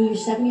totally into you. You're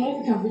stepping out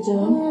of your comfort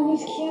zone. Oh,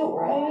 he's cute,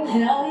 right?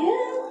 Hell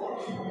yeah.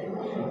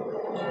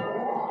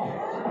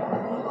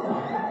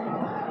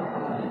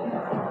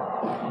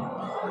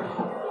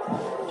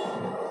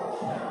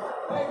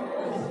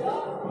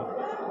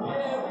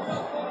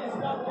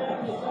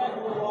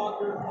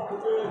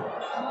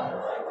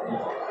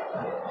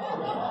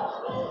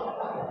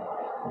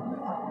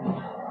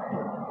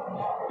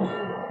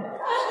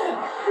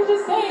 I'm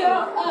just saying,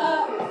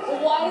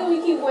 why do we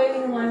keep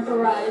waiting in line for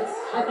rides?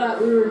 I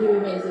thought we were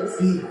doing mazes.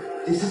 B,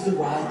 this is the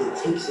ride that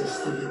takes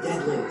us to the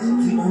Deadlands.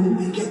 It's the only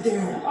way to get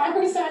there. Why are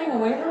we signing a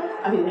waiver?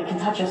 I mean, they can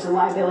touch us. The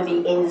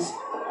liability is...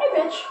 Hey,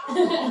 bitch.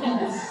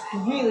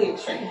 Really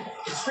extreme.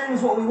 Extreme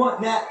is what we want,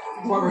 Nat.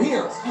 That's why we're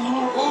here.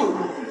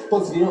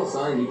 Plus, if you don't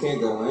sign, you can't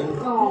go in.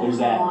 Oh, There's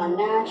that. come on,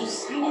 Nat.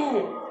 Just sign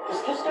it.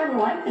 Just start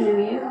life the new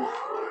year.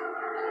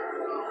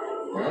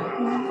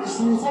 Right? Just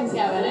send a text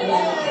Gavin.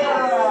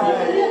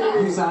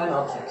 You sign it,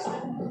 I'll text it.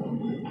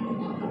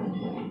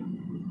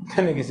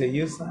 That nigga said,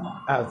 you sign?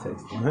 I'll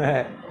text him.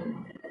 That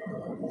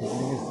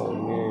nigga's so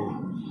weird.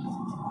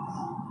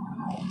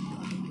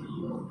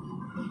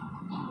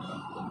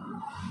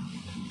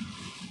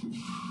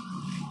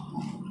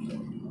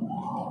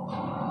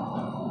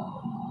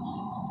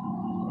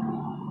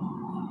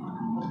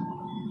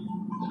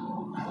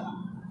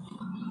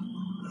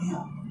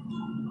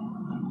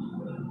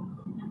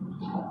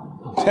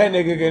 That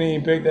nigga couldn't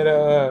even pick that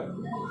up.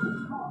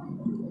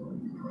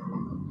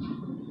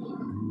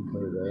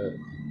 Play that.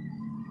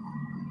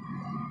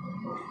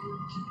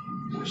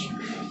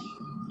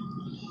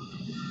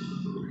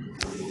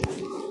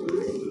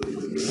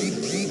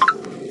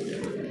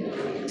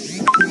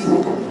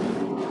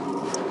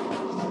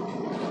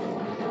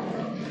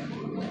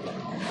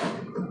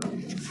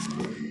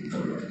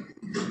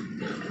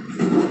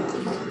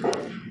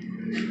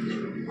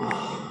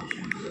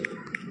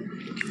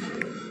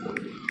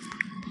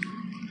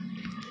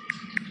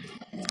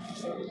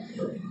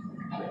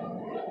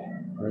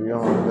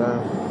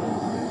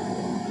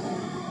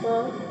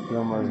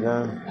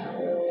 go.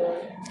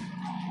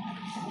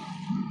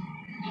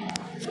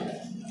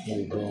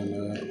 I'm going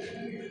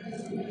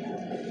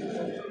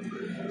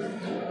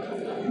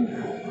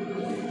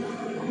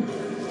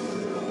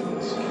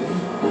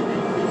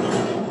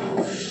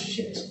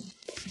Shit.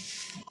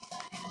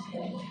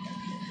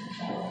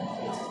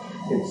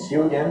 It's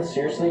you again?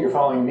 Seriously? You're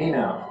following me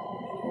now?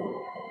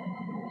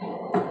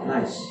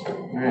 Nice.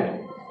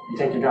 Alright. You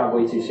take your job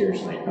way too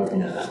seriously. I hope you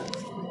know that.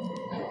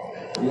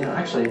 You know,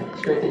 actually,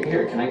 it's great that you're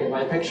here. Can I get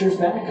my pictures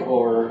back,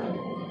 or...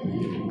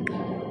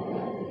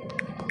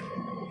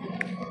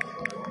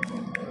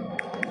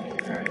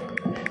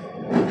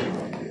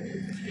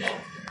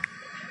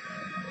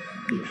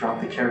 You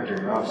dropped the character.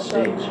 You're off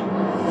stage.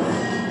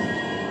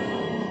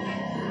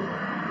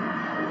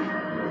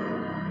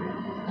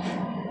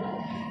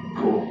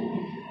 Cool.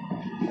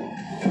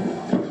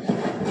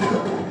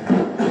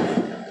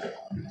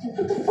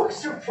 What the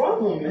fuck's your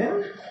problem,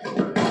 man?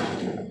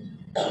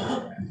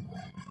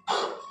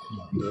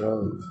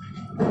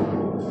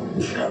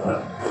 Shut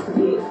up.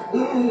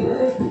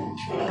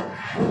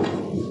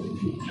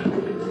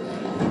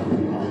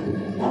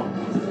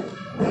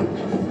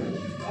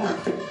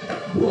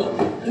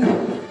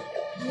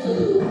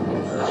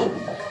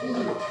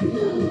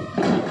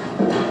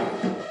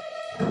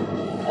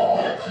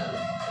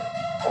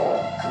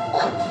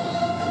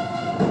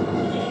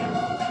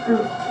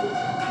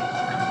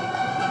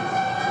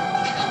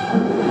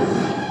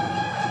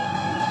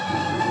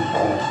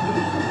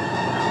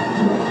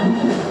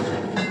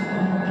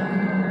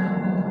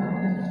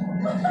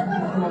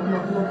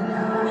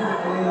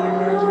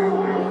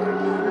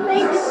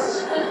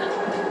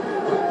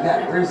 Yeah,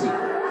 where is he?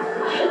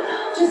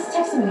 Just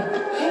text him again,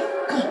 okay?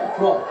 Come on.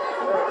 Roll.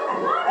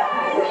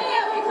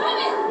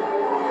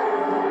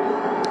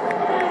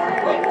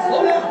 Wait,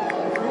 slow down.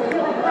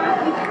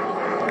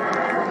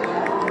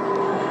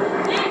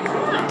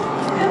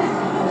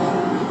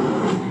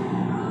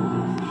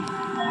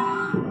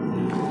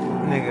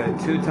 Nigga, a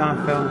 2-time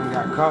felon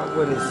got caught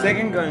with a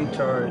second gun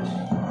charge.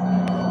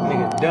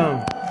 Nigga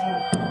dumb.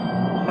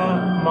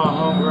 My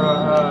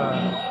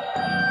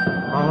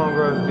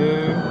homegirl's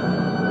dude.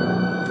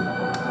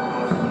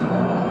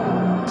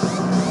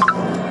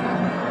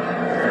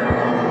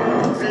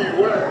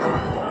 Beware,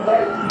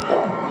 night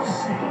comes,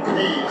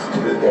 leads to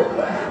the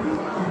deadland,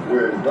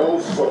 where no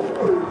soul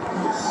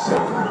is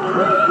safe.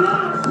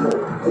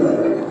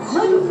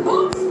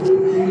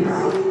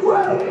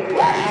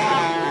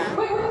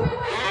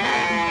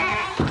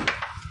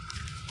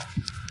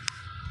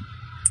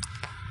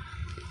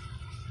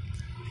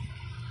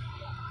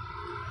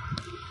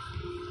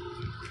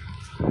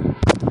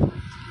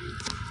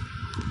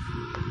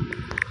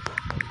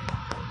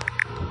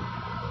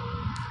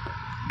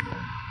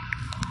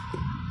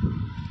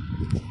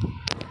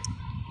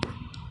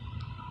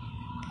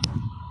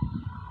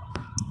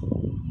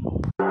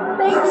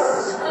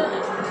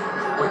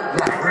 Wait,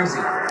 yeah, where is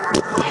he?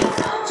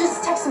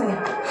 Just text him again,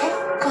 okay?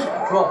 Come on.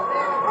 Roll.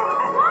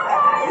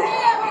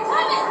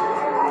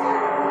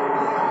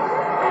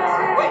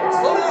 Wait,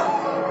 slow down.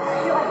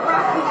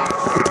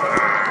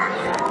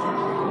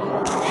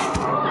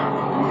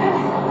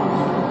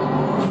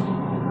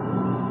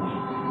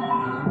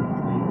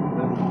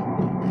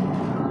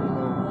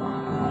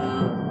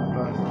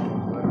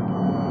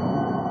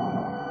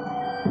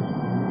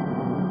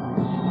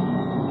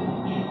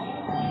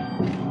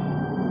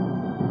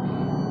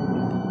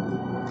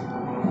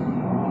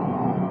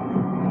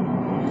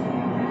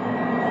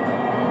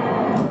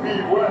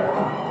 Beware,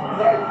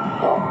 night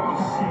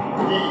comes,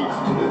 leads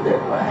to the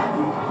deadland,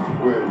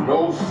 where no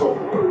soul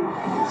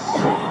is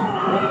safe.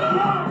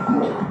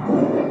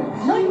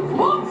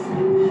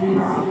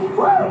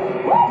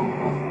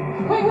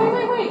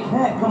 Wait.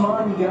 Hey, come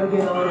on, you gotta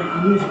get on. You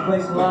can lose your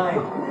place in line.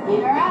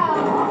 Get her out.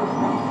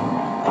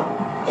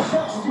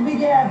 Shucks to be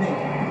Gavin.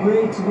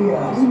 Great to be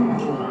us.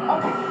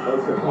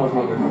 Okay, come on.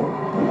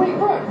 Wait,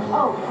 Brooke.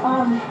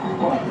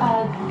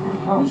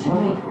 We should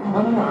wait.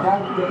 No.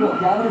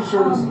 Gavin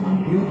assures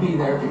you'd be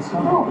there. It's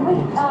coming. No,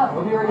 wait,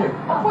 We'll be right here.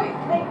 wait,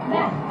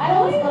 Matt, I don't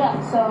want to split up,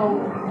 so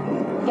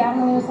Gavin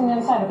will meet us on the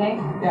other side, okay?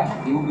 Yeah,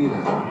 he will be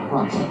there.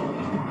 Promise.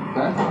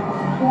 Okay?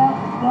 Yeah,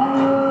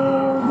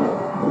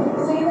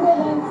 see you in the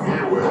Midlands.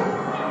 Beware,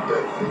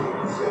 dead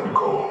things and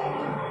cold,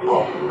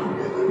 walk in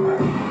the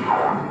night.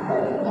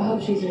 I hope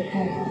she's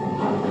okay.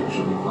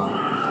 She'll be fine.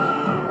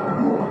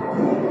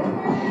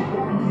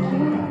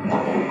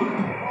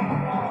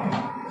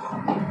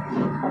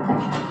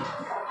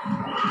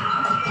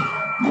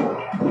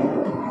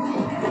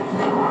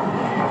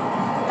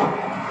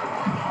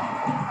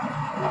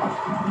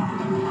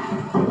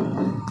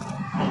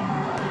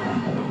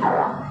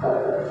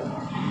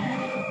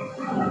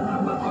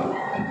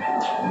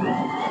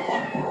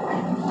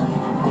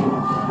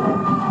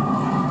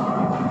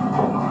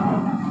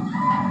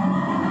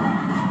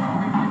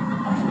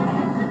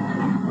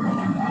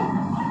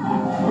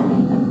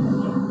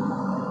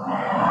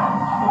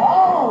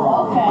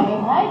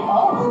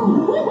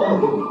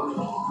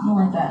 don't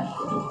like that.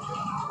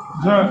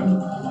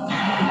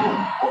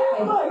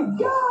 Oh my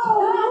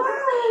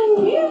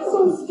god! You're so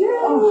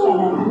scared! Oh, shut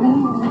up.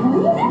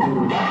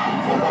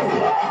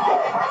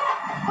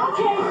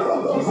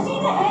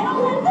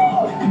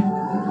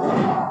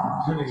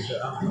 nigga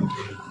said,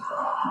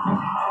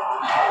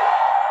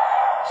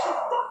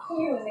 Fuck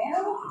you,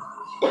 man.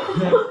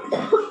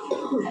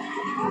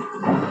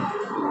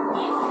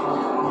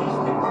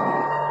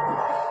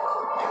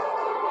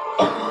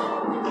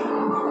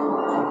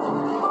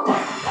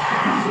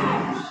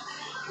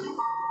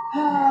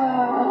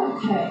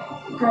 Okay,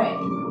 great.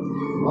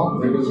 well,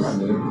 there goes run,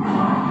 dude.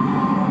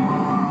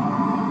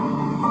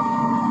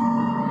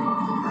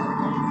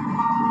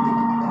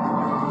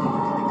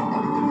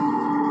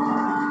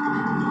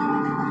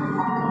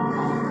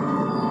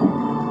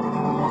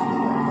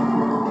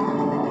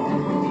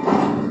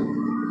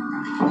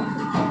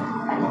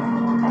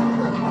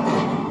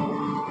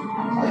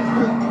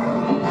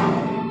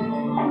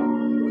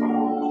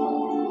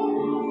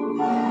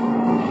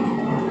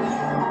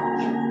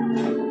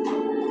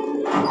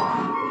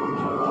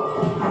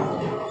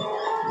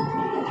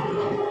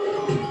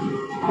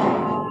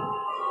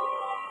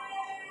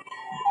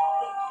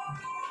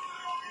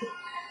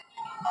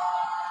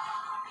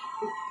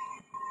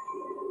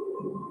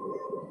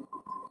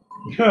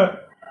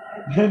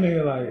 That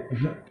nigga like,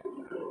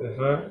 the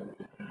fuck?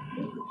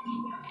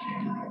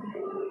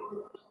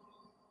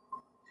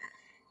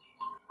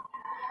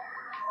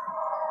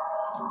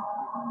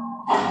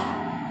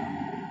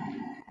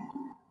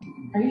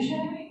 Are you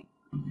shitting me?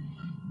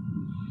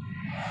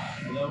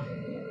 Hello?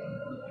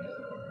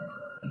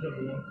 What's up,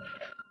 everyone?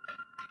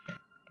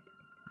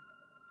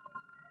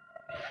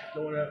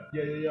 Going up?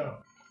 Yeah. Yeah.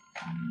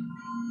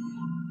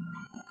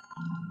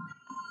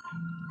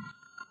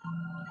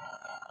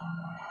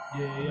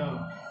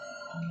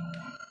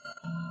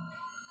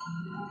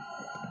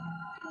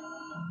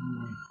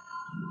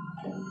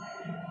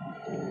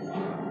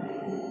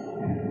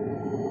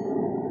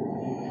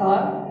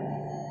 Hello?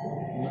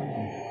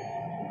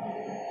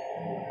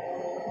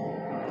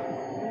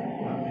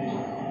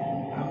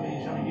 How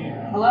many trying to get?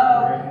 Hello?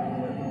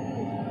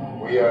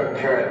 We are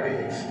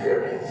currently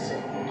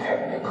experiencing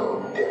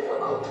technical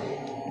difficulty.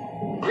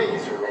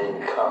 Please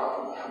remain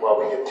calm while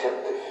we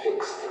attempt to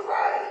fix the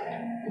ride.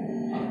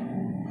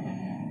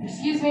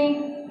 Excuse me?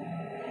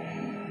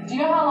 Do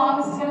you know how long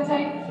this is gonna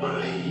take?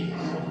 Please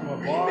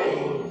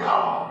remain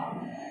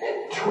calm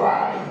and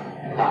try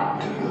not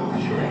to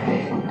lose your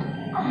head.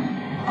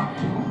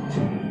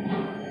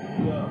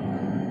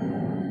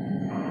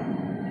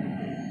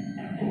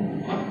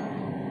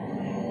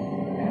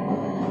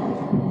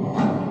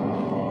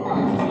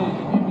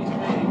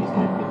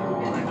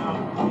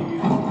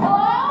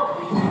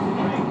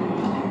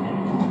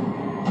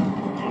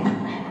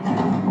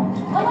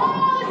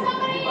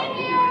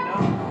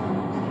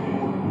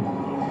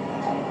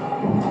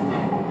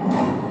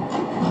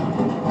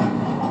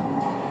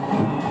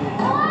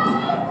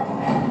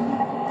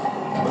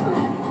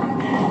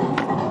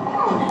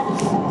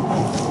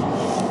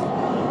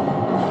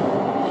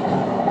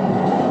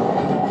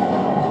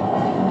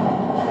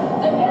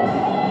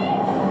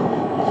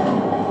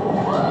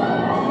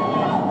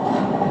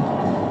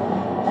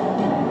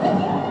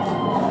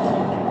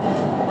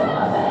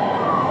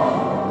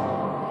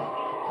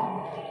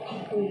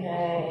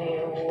 Okay,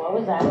 what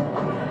was that?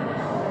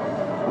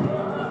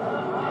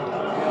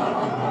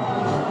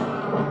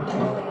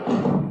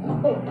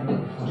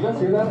 Did you guys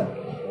hear that?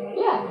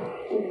 Yeah.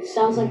 It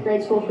sounds like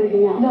grade school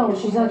freaking out. No,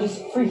 she's not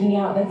just freaking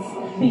out.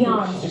 That's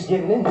beyond. She's just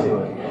getting into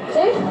it. See?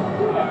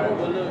 Alright,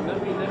 well look,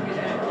 let me add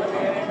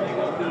everything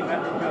up to the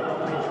bathroom. I'll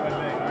meet you right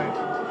back,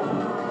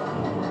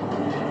 alright?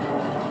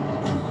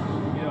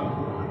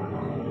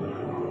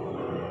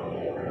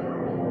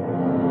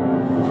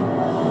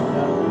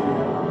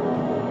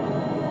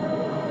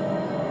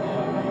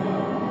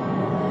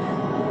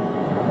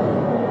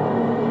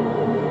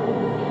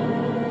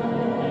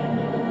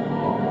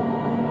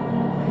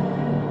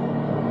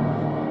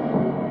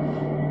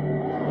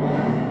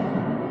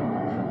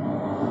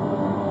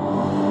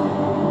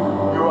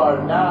 You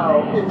are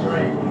now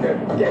entering the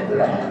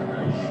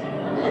Deadlands.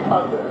 The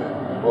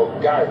other will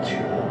guide you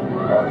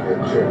on your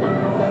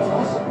journey. That's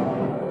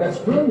awesome. That's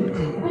brilliant.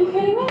 Are you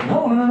kidding me? No.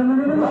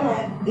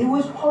 It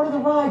was part of the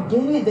ride.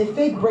 Get it? They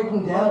fake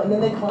breaking down and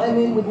then they climb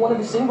in with one of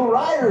the single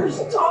riders.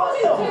 It's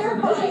awesome.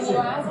 Terrifying, you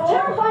asshole.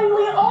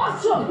 Terrifyingly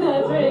awesome!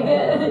 That's pretty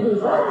good.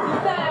 That's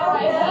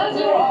right. That's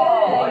really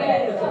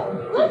good.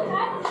 Look,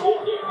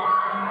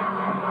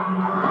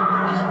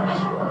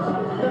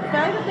 The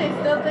fact that they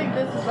still think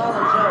this is all a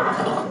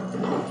joke.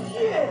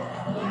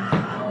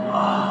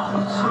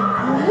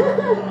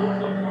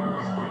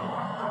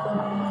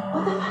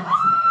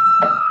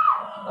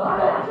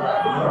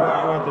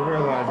 I want to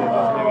realize that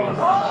this nigga is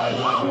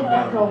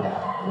not doing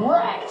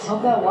wrecked.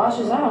 Hope that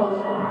washes out.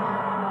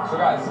 So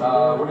guys,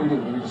 what do? Do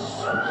we just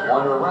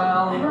wander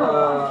around? I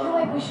feel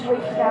like we should wait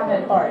for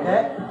Gavin. Alright,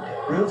 Nat,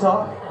 real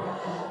talk.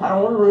 I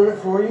don't want to ruin it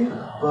for you,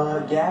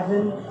 but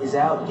Gavin is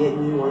out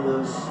getting you one of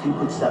those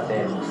stupid stuffed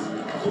animals.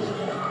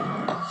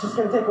 It's just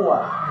gonna take a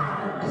while,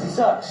 because he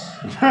sucks.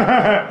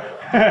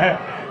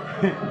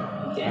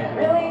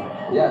 Really?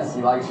 Yes,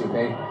 he likes you,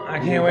 okay? I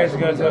can't wait to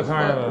go to a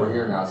carnival. We're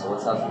here now, so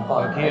let's have some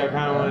fun. Okay, I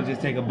kind of want to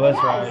just take a bus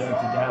ride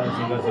up to Dallas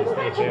and go to the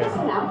state fair. I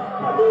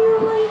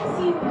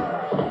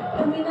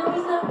mean, now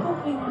he's not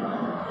pooping.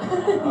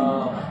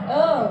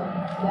 Oh,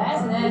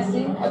 that's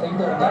nasty. I think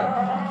they're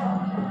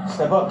done.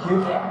 Step up, Q.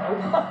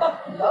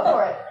 Go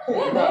for it.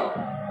 Yeah,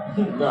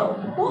 man. No.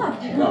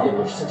 What? No,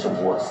 you're such a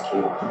wuss, Q.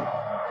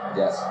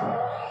 Yes.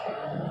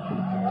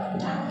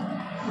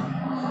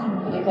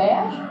 You okay,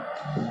 Ash?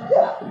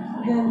 Yeah.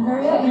 Then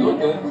hurry up. You look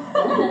good.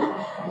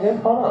 Yeah,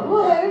 hold on.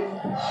 What?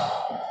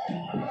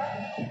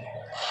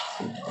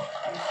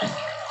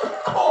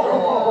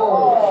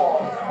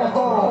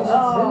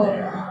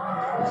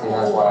 See,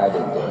 that's why I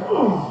didn't do it.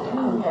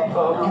 Okay.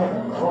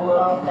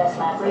 Well, that's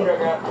my thing. I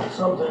got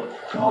something.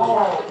 See, I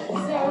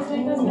was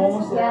making those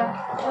messes.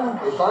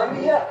 Yeah. You find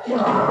me yet?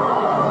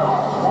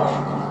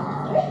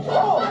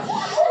 Oh,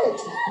 shit!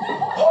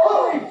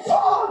 Holy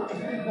fuck!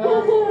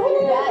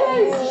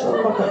 Shut the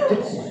fuck up, get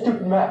this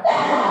stupid map.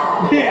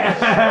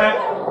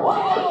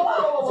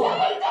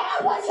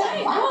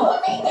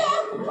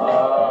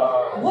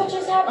 What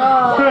just happened?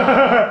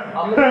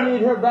 I'm gonna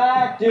need her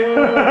back, dude.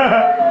 I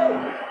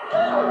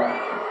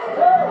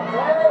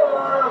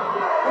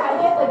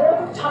get the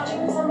girl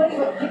touching somebody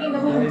but picking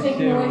them up and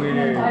taking away from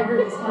their tiger.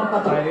 It's not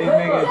about I didn't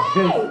think it's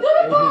just, it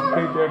just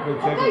picked her up and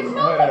took it. Hold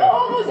up.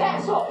 homo's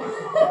asshole.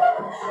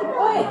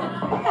 Wait,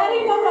 how do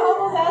you know what a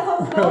homo's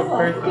asshole smells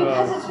like? First of all,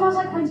 Because it smells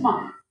like Prince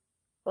Mom.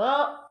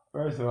 Well,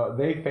 first of all,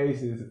 they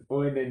faces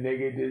when the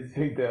nigga just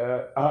picked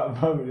the up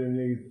from the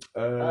niggas.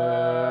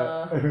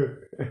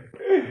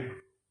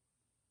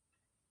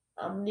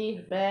 I'll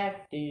need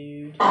back,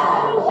 dude.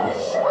 What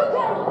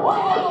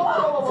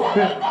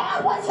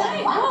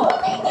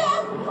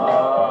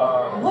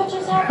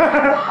just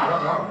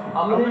happened?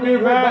 I'm gonna need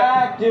her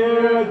back,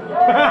 dude.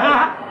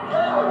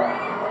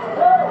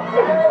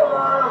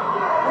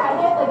 I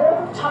get the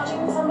girl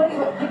touching somebody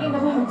but picking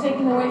them up and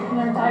taking away from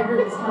their tiger.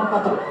 It's not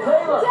about the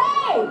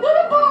Hey, look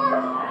at her!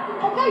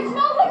 Okay,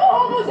 smells like a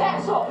homo's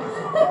asshole.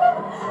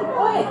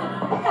 Wait,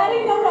 how do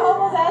you know what a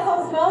homo's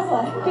asshole smells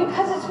like?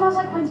 Because it smells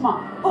like Prince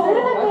Mom. Where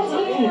did I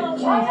get it? I know,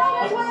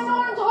 that's why I know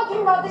what I'm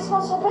talking about. They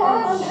smell so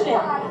bad. Oh,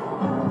 shit.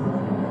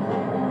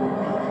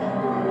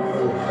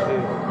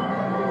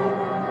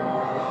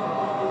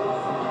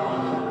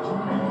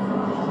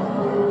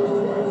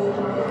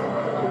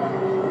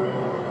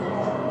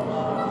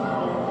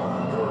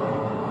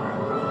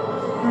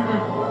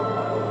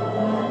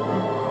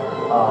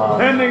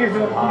 That nigga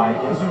said, I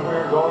guess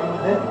we're going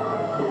with it.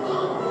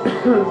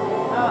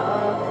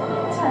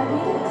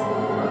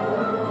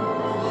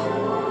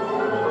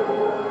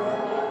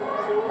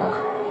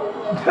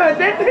 that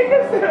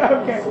nigga said,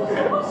 okay.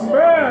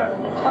 Bruh.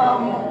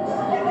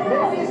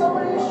 Maybe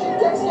somebody should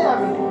text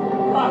Gavin.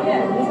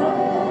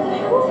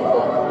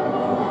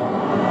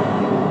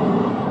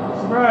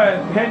 Bruh,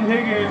 that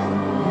nigga,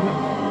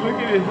 look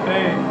at his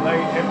face.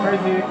 Like, at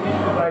first he was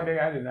like,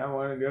 nigga, I did not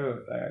want to go.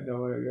 Like, I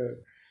don't want to go.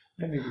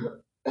 That nigga, look.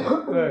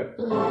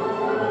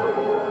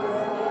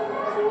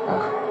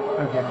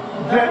 Okay.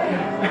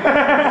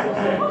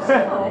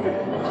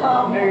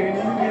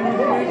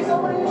 Maybe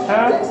somebody should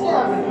text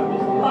Gavin.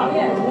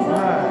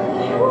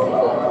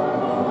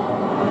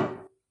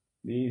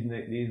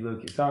 These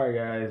look. Sorry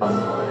guys.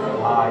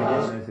 I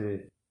guess That's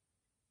it.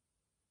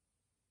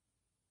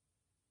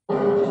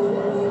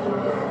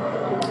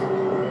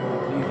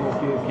 These little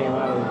kids came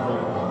out of this.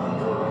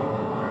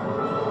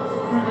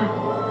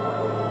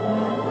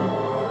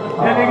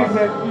 That nigga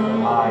said,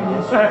 I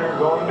guess we're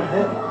going with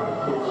it.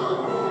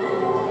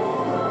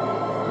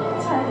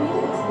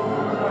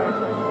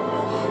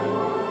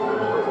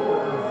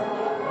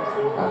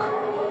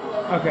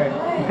 okay.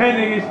 That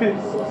nigga said,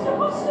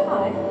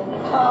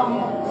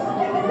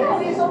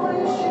 Maybe somebody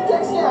should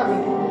text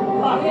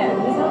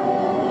Gavin.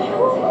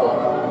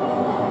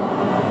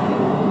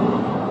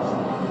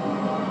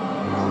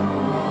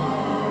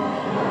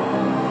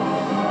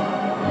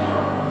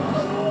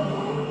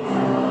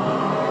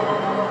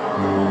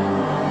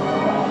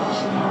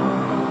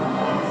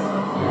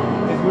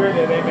 it's weird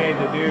that they made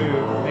the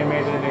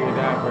nigga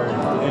die first.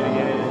 Then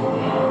again,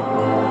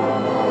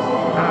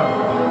 how?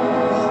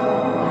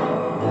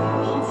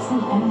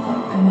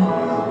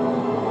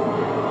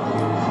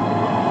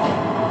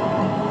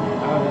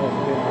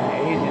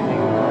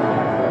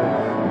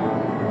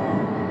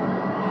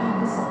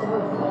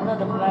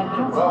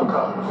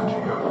 Welcome to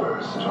your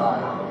first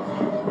trial.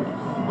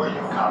 Will you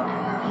copy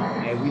your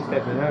face? Yeah, we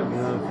stepping up, you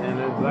know what I'm saying?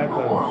 That's black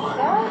folks. I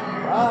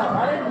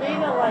didn't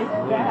mean it like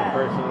The that.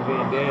 person was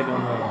being dead no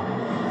more.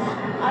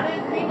 I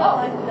didn't mean it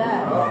like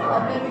that.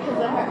 I meant because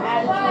of her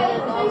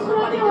attitude.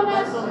 Somebody could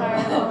mess with her.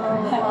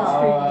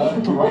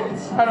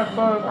 How the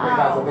fuck? Hey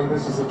guys, I think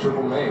this is a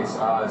triple maze.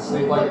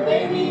 Sleep like a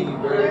baby,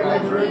 very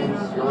bad dreams,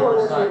 your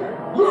worst nightmare.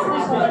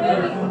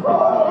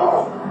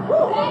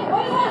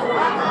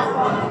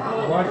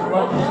 Watch.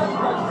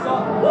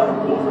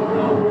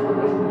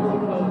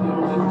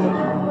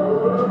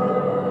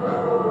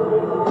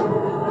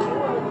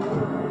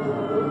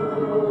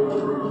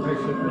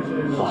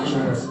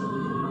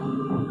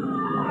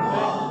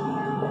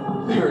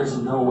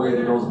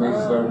 always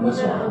makes it better than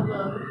this one.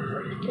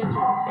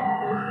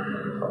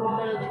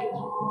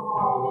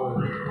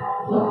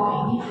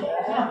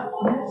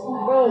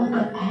 Bro.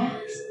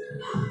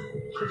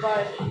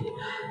 Goodbye.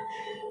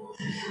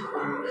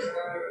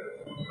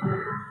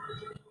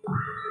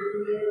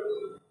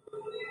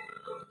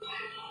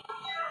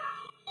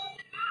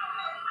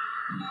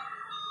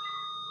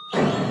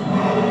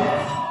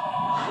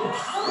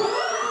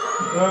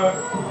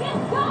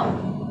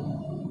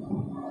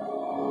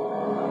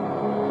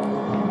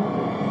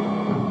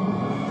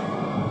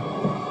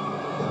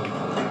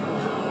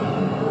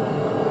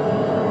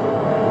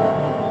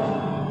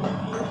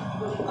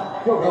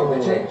 Go,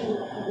 they changed.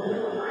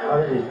 How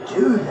did it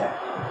do that?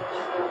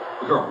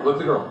 The girl, look at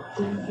the girl.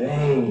 The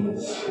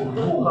veins.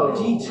 The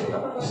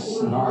detail.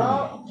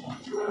 Snarl.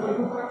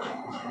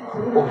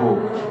 Oh.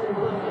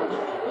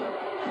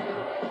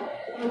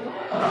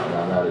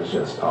 Now that is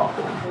just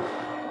awful.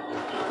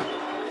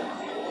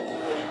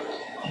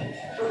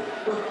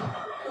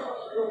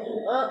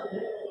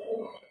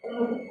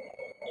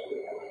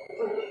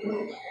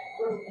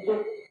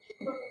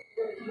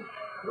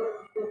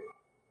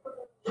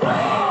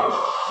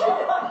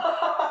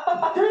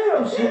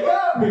 Damn, she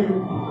got me!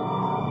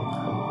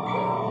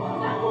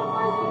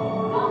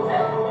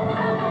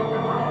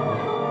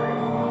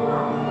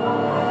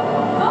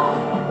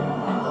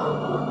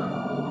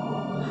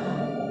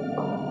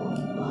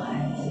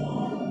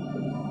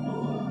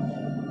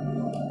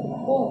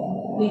 Well,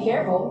 be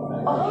careful.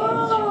 Oh.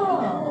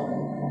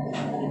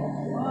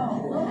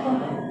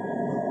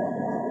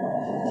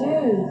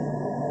 Dude,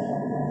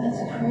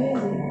 that's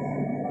crazy.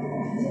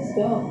 Let's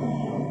go.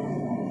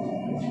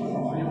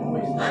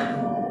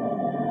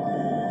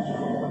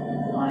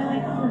 Oh, I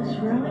like all this,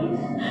 really?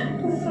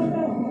 That's so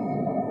dope.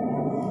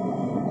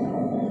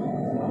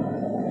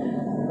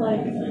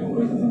 Like,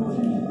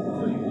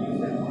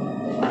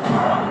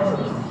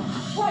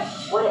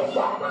 what is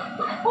that?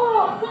 Oh,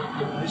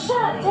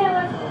 shut up,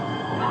 Taylor.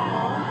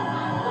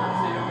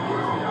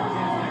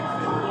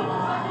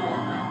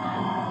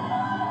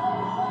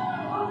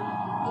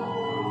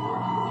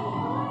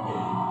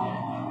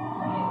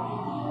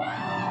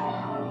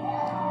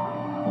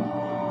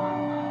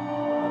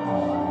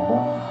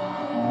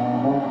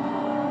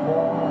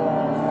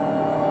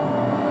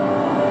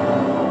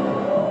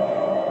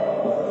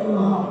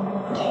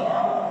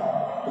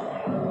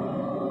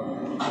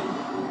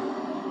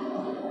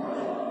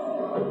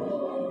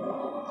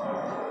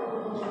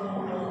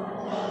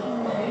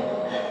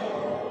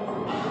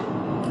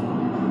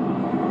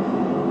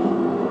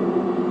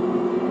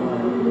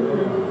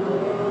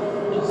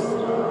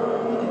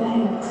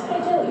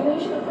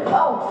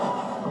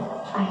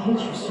 I hate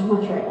you so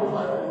much right now.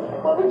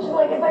 What would you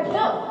like if I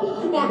jumped?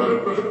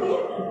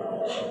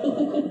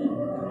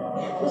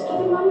 Just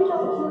kidding, mommy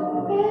told you.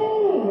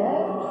 Okay,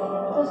 that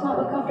does not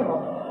look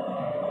comfortable.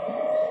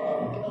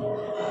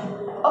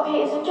 Okay,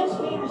 is it just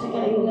me or is it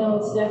getting... No,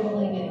 it's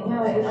definitely getting... No,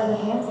 are the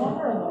hands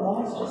longer or the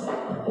walls just...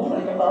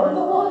 Like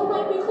the wall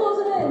might be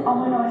closing in. Oh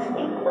my gosh,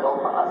 little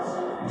paws.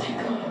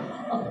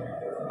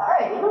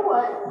 Alright, you know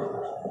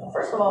what?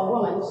 First of all,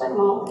 woman. Second of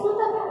all, not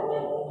that bad.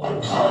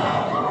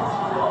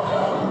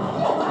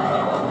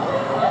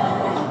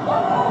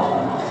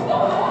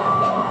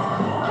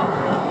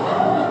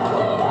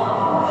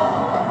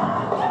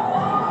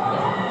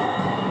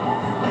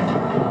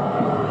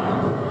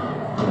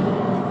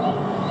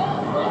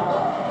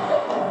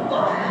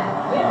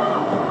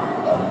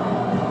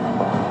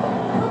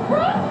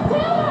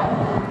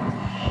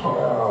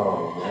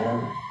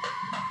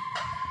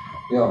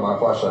 Yeah, my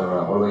flashlight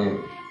around. What about you?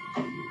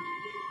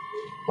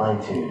 Mine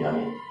too,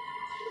 dummy.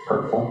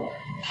 Hurtful.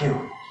 Phew.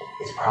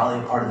 It's probably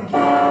a part of the game.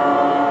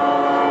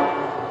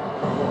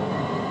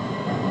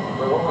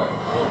 Wait, one way.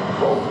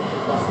 Whoa.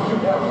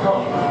 Yeah, go.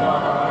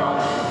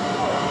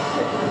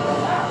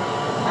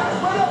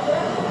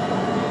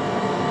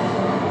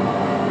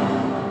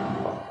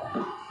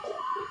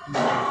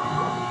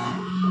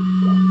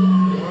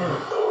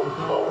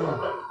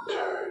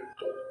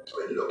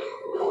 We're looking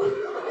for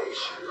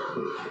illumination.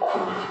 A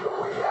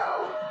way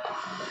out.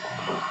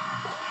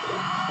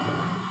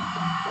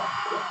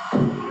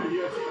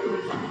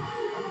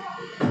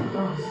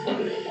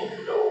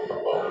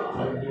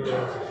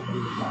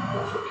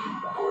 Looking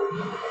for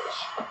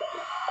illumination.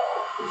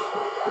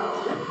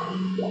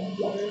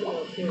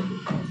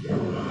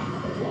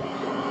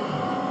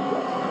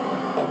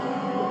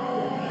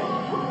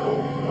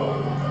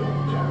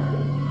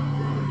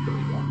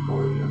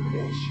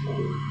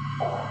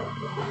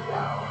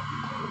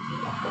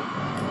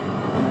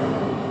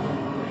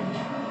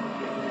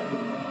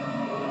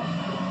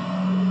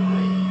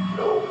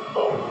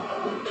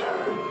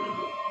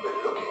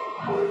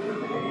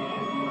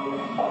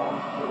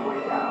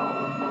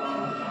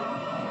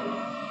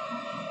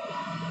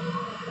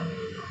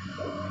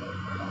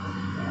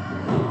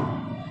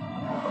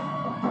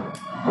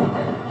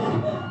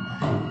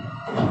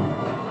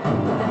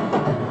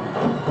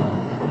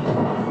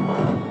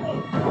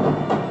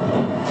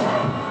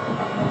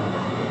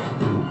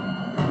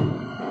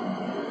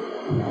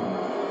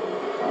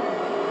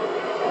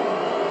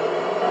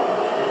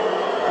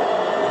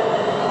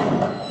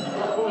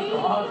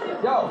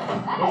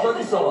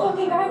 the same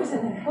fucking guy was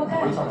in there. What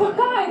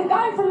guy? The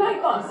guy from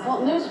Nightbus.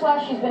 Well,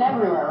 newsflash, she's been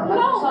everywhere. Remember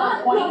No,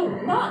 Sonic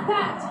 20? not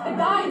that. The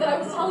guy that I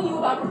was telling you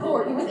about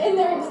before. He was in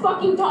there and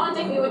fucking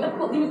taunting me with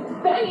he was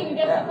banging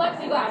against the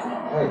plexiglass.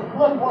 Hey.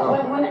 Look,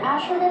 when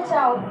Asher gets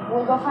out,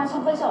 we'll go find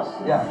someplace else.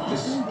 Yeah,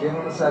 just give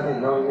him a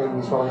second. Knowing him,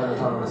 he's probably having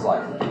the time of his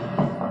life.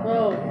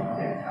 Bro.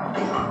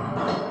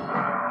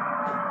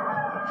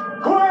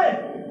 Glenn!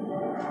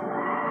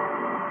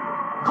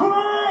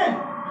 Glenn!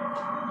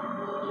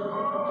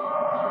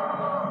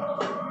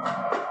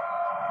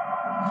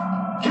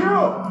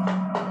 Kill!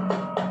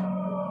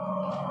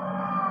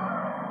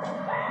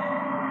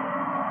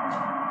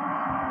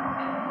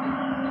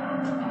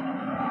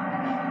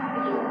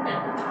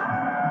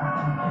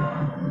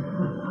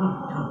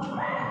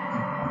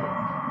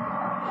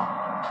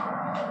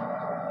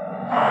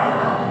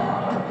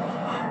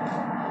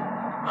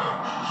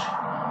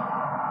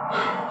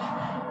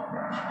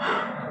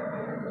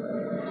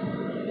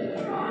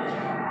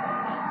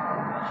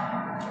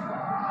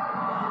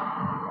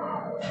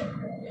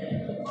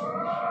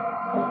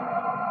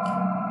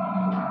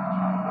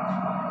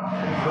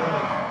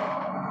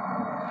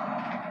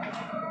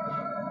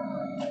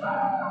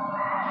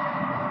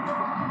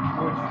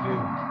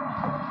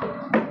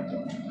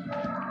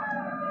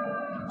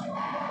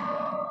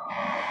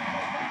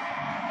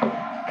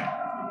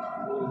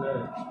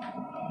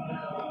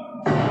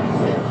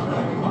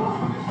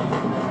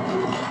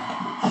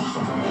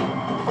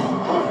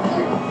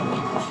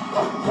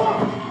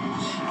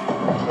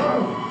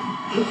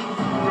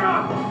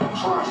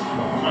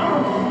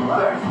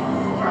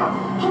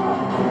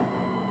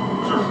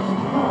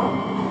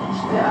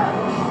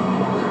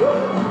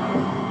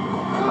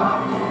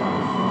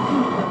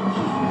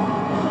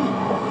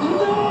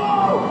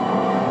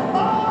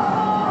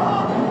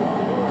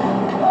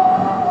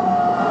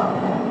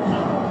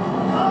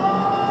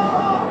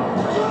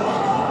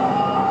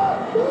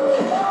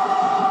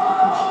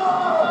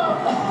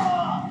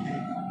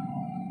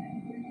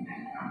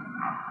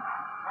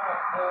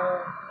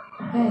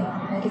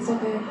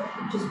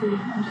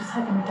 I'm just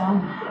having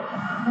done.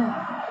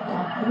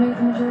 Yeah, you made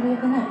the majority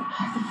of the night.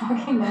 Half the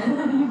fucking night.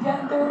 You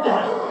got through it all.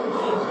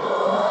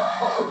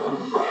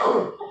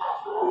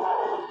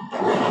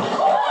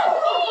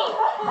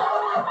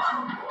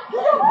 You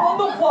got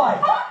bumblefly!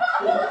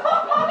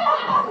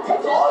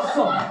 That's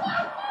awesome!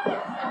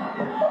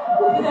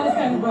 That was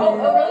kind of funny. Oh,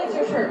 really? It's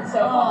your shirt, so.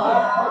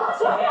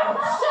 Shut up!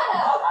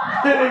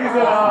 That nigga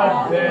said, oh,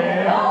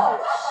 damn. Oh,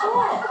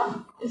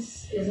 shut! This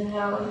isn't how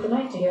I want the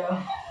night to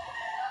go.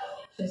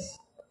 Just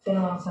been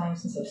a long time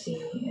since I've seen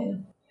you,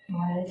 and I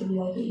wanted it to be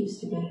like it used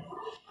to be.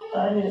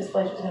 I knew this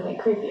place was gonna be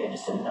creepy, I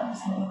just didn't know it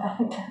was gonna be that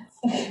intense.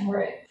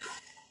 Right.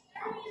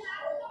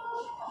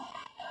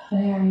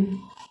 Hey,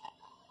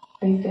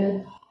 are you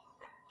good?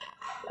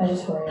 I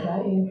just worry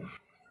about you.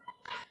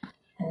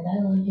 And I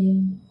love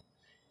you.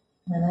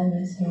 And I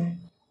miss you.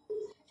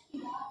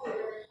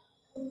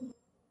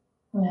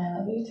 Yeah, I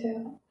love you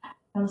too.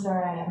 I'm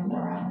sorry I haven't been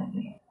around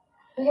lately.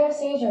 We gotta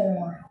see each other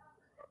more.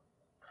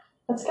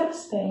 Let's go to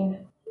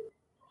Spain.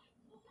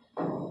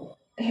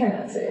 You're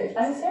not serious.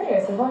 I'm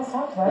serious. We've always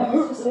talked about it.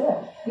 Let's just do it.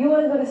 You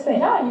want to go to Spain?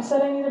 Yeah, you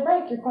said I need a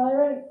break. You're probably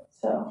right.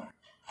 So.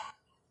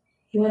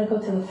 You want to go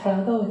to the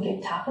Prado and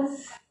get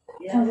tapas?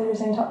 Yeah. Sounds like you're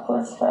saying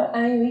tapas, but.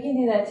 I mean, we can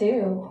do that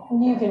too.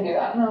 You can do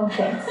that. No,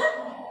 thanks.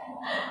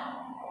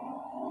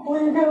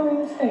 We're going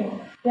to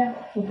Spain. Yeah,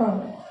 you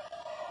promise.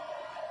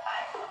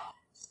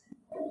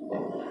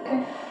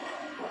 Okay.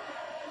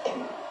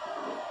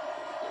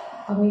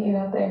 I'll meet you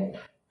out there.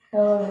 I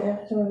love you.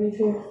 I love you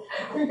too.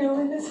 We're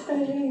going to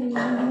Spain.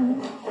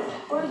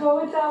 We're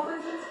going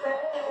tapas in Spain.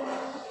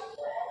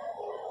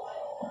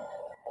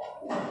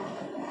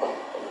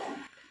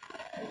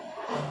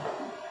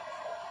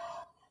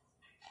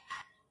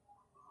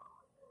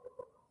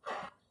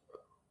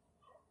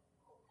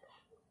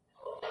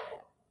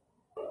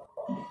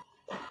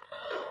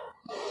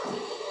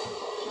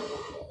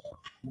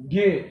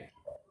 Get.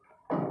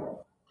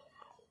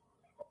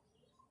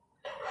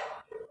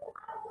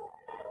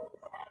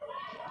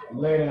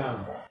 Lay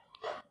down.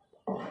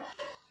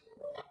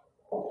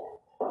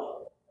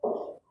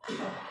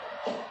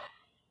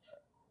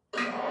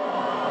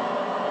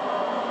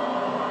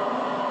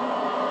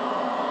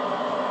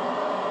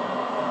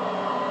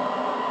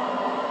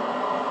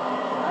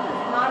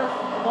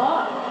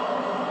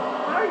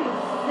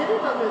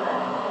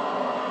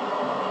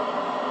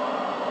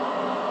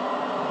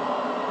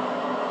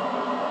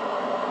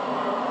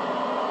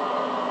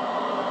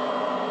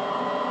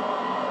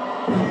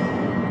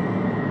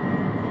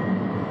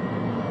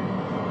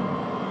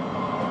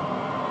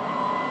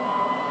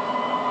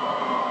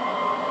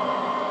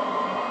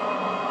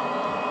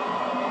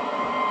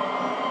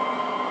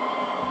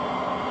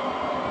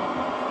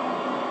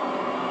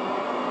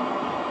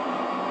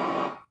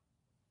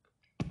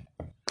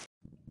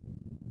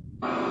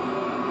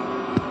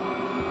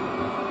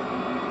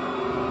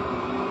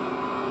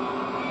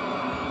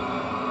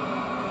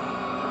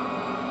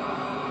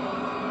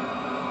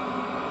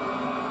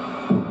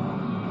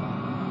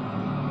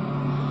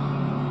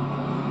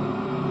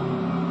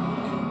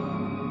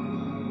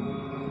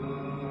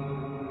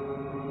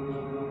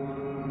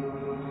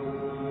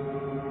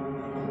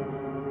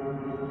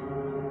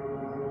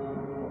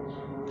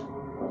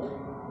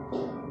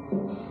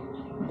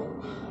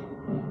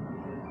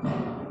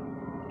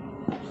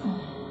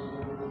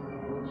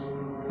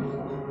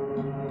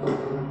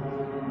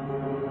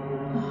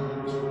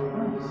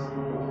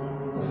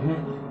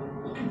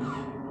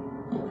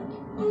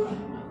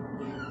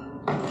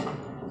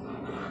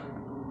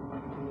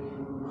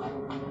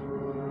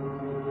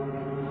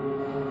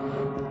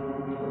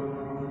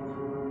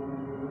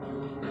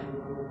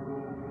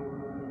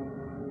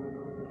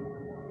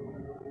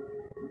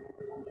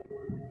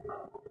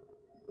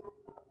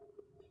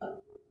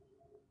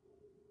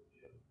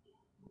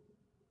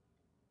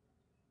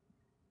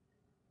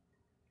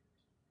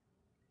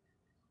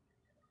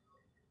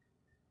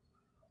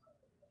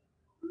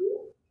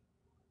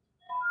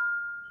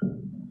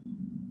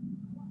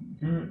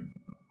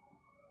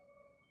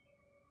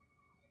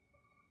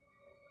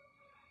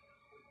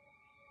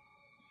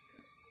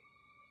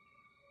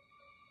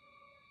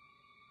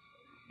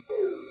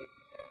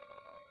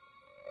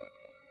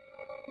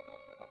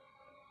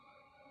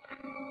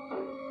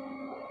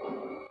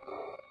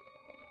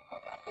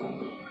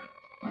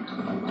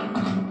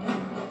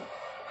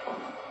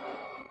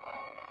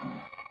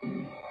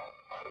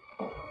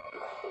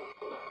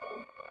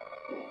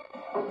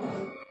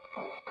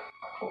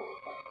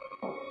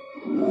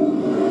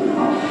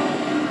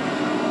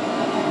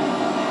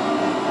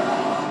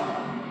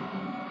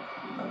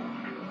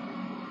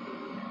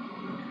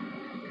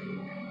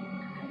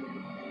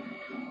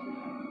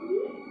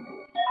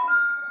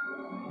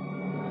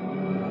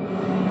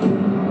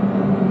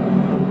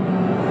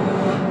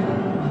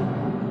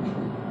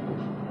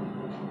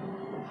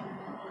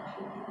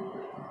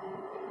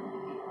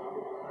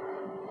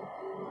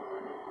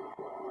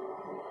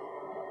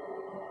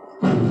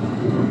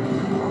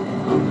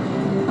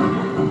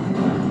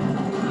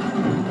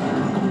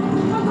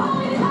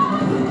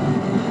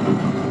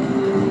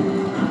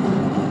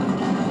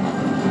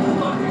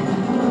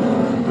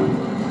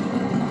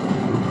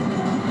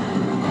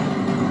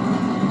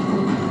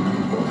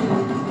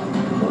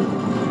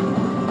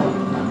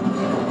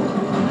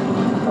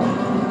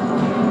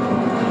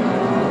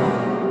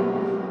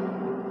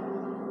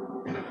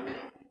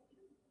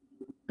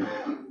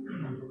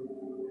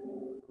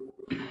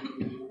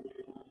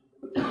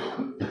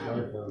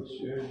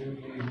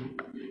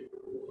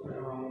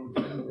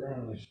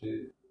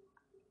 Shit.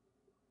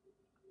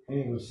 You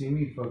ain't gonna see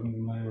me fucking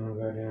with my own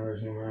goddamn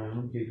rushing around.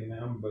 I'm kicking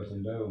out, I'm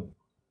busting dough.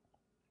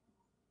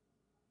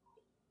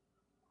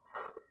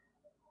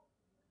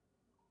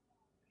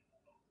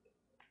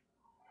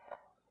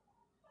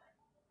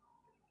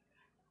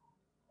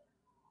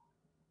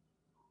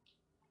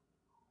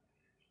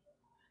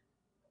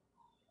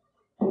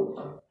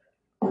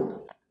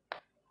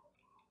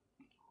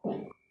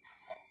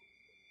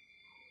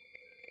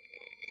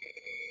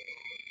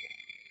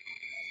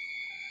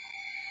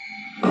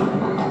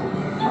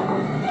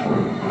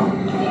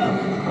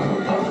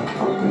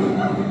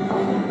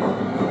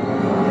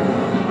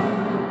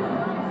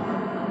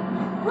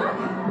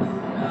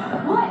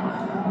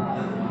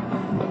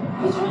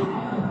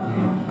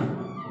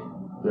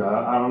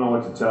 I don't know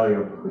what to tell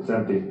you. It's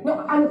empty.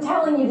 No, I'm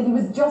telling you that he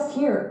was just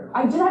here.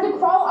 I just had to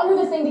crawl under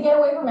this thing to get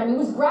away from him. He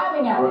was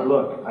grabbing at me. All right,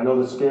 look, I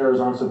know the scares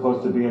aren't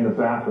supposed to be in the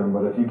bathroom,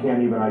 but if you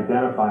can't even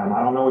identify him,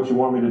 I don't know what you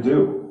want me to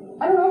do.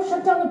 I don't know,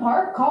 shut down the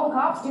park, call the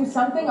cops, do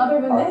something other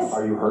than this.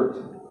 Are you hurt?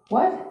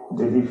 What?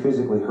 Did he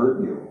physically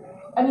hurt you?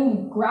 I mean,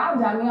 he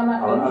grabbed at me, I'm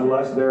not injured.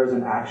 Unless there is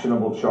an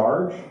actionable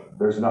charge,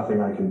 there's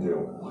nothing I can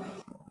do.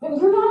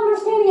 You're not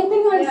understanding a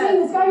thing that I'm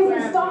saying. This guy has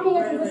been stalking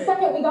us since the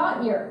second we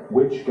got here.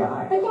 Which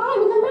guy? The guy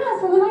with the mask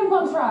from the knife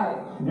bomb tribe.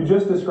 You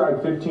just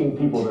described 15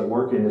 people that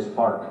work in this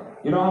park.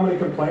 You know how many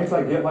complaints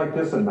I get like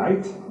this a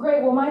night?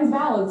 Great, well mine's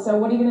valid, so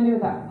what are you gonna do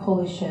with that?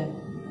 Holy shit.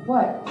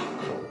 What?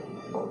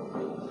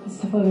 It's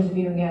the photos of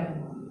you and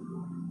Gavin.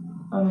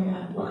 Oh my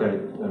god. Okay,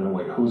 no,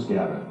 wait, who's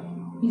Gavin?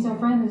 He's our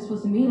friend that's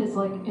supposed to meet us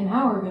like an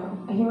hour ago.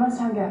 He must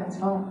have Gavin's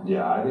phone.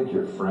 Yeah, I think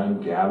your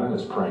friend Gavin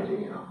is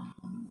pranking you.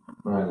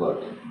 All right,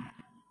 look.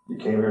 You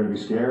came here to be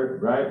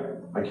scared, right?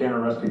 I can't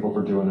arrest people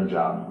for doing their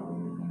job.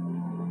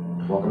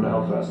 Welcome to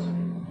Hellfest.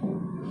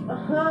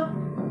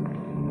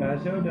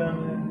 That's your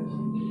dumbass.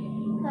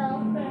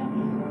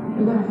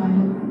 We gotta find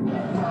him.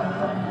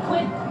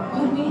 Quit,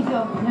 we need to go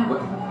now.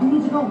 What? We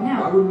need to go now.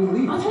 Why would we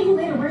leave? I'll tell you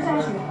later. Where's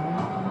Ashley? I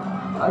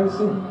haven't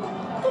seen her.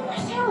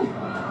 Where's Taylor?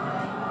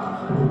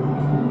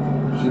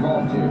 She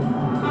volunteered.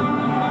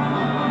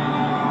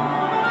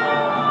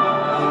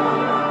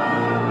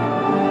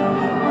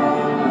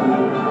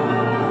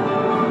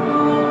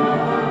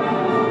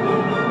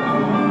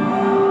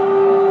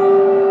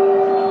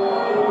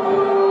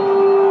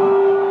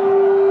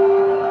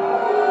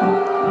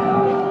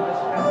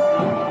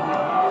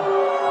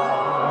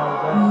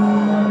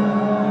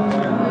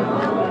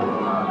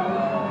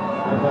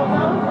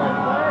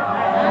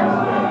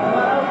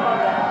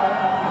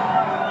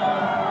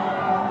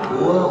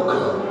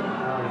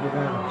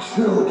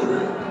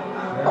 Children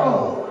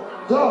of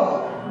the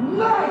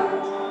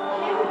night!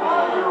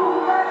 Are you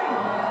ready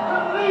to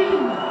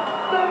leave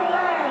the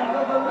land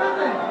of the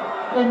living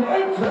and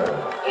enter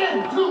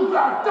into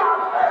the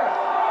darkness?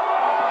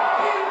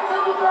 Into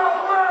the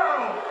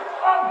world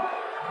of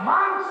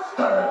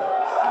monsters!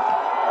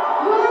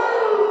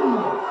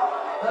 Woo!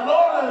 In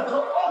order to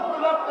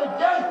open up the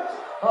gates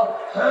of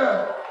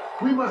hell,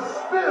 we must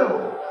spill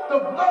the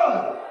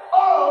blood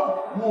of,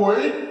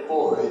 wait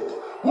for it,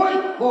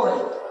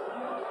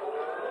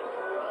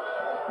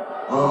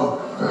 a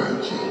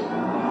virgin. So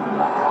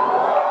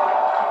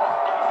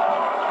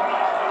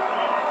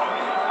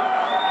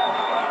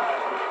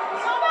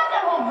about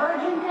that whole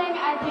virgin thing,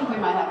 I think we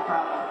might have a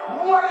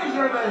problem. What is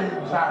your name,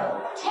 child?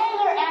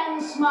 Taylor Ann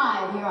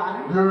Smythe, Your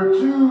Honor. You're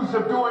accused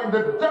of doing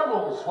the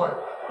devil's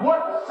work.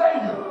 What say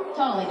you?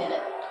 Totally did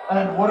it.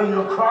 And what are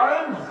your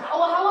crimes? Oh,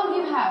 well, how long do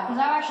you have? Because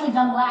I've actually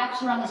done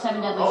laps around the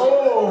 7 deadly sins.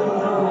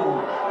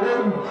 Oh,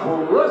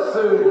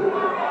 impressive.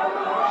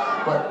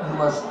 But you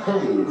must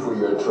pay for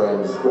your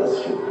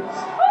transgressions.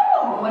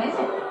 Oh, what is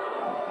it?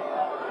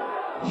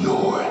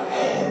 Your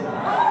head.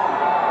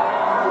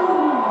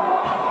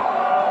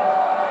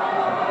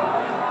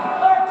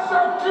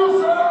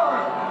 Executioner!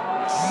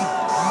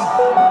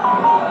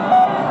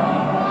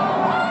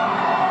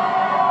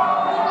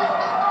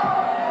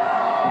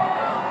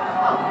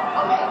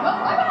 Okay, well,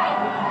 bye-bye.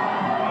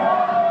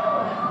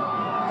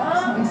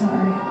 Something's not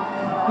right.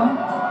 Huh?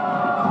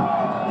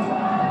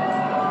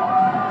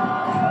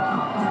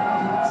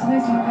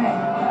 Something's not right.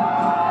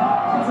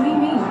 What do you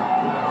mean?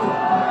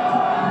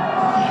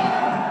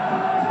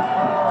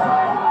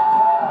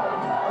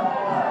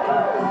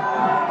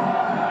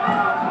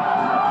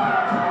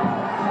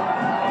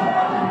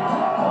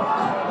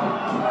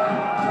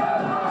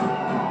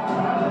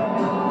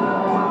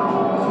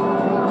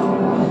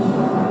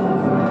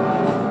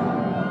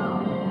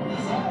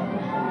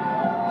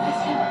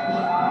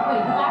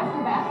 Wait, the guy from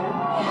the bathroom?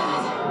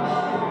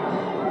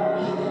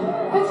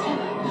 That's him.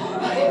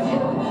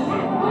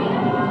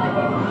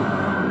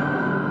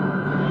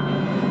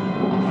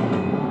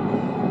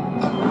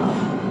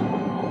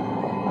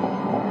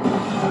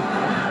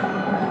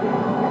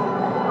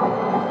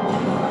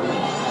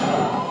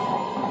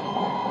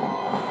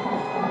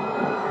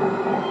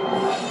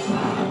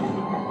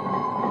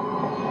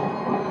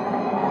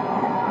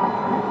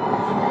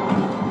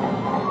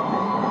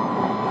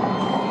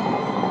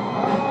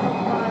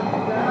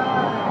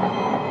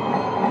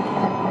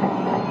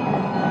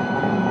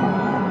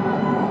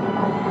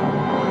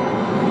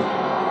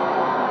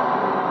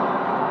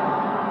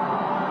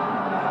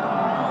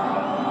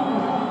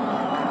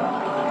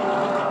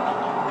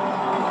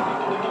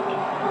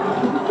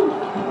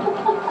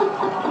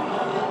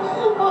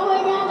 Oh my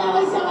god, that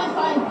was so much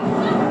fun.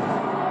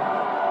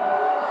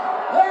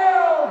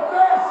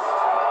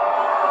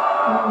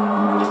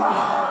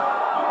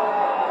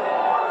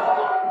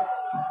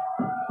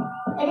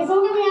 Hey, can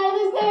someone get me out of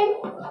this thing?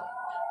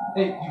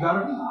 Hey, you got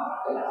her?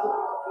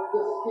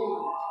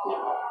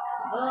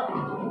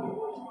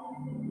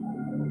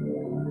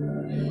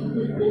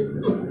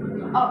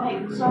 Oh, hey,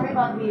 sorry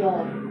about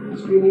the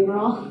screaming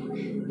girl.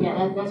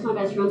 Yeah, that's my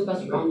best friend's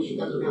best friend. She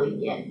doesn't really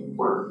get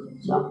work,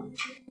 so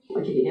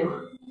what can you do?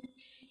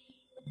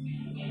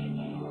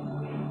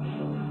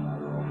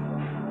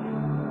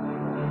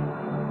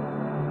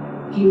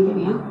 Can you get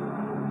me out?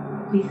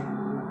 Please?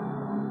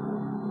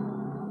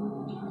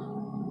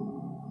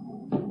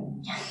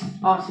 Yes,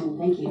 awesome,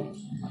 thank you.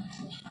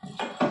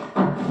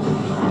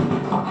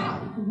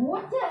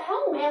 What the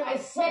hell, man? I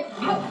said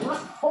out,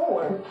 not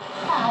forward.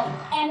 Out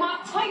and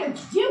not tired.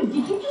 Dude,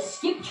 did you just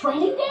skip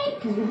training day?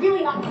 Because you're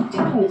really not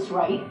doing this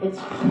right. It's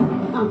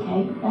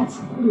okay. That's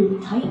really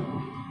tight.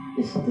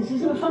 This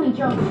isn't a funny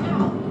joke.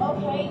 Ow,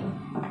 okay.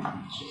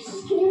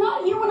 Jesus, can you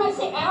not hear when I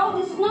say ow?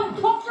 This is not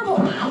comfortable.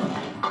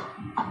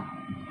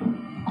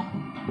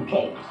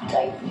 Okay,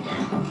 tight.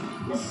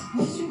 This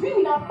is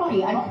really not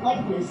funny. I don't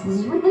like this. This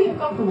is really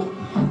uncomfortable.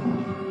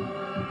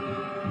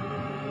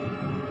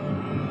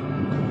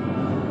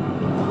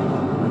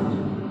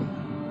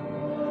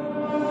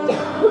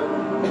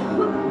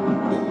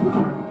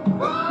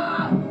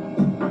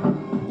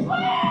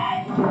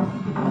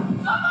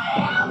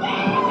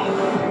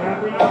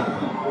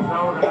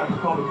 Now we're gonna have to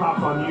call the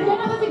cops on you. Yeah, no,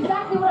 that's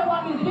exactly what I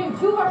want you to do.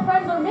 Two of our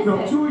friends are missing.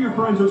 No, two of your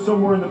friends are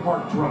somewhere in the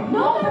park drunk.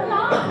 No, they're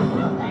not.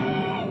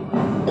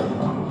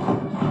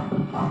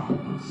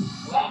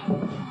 Shit!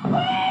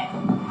 Wait!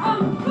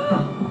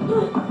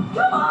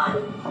 Come on!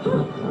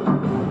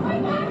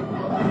 Right back!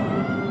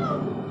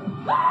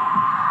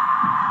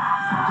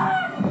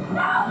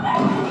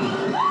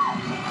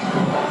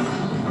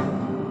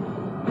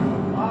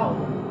 Wow.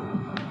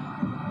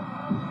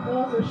 That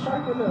was a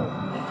shark enough.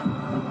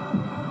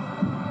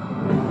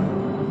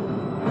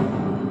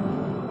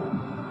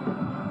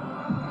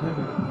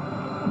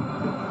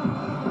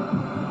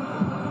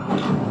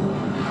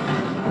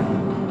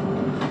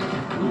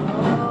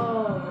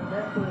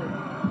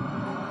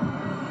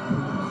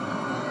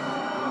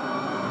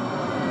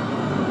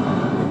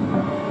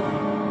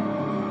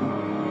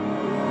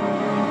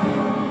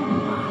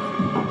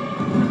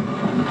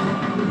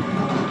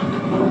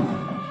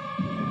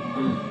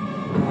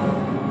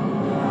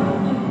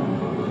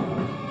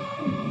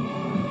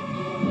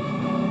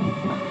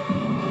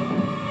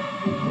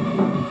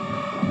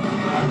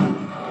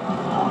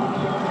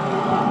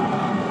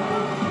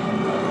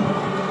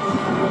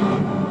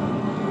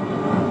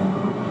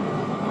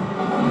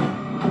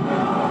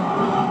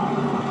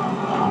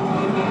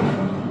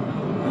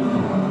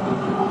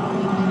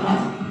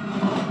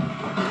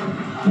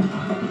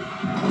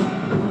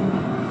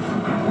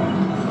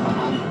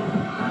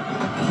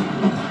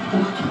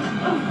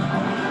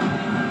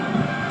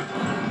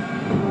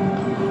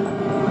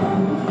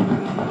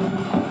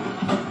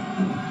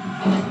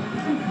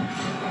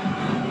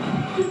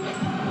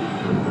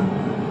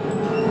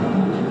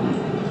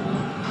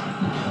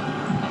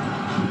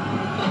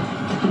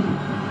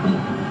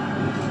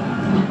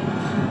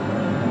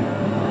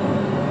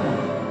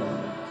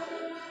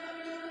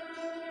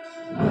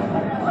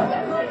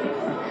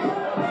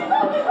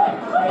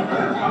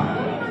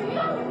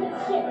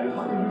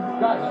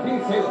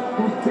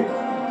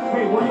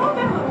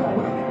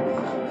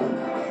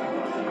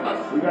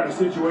 We got a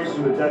situation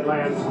in the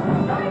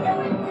Deadlands.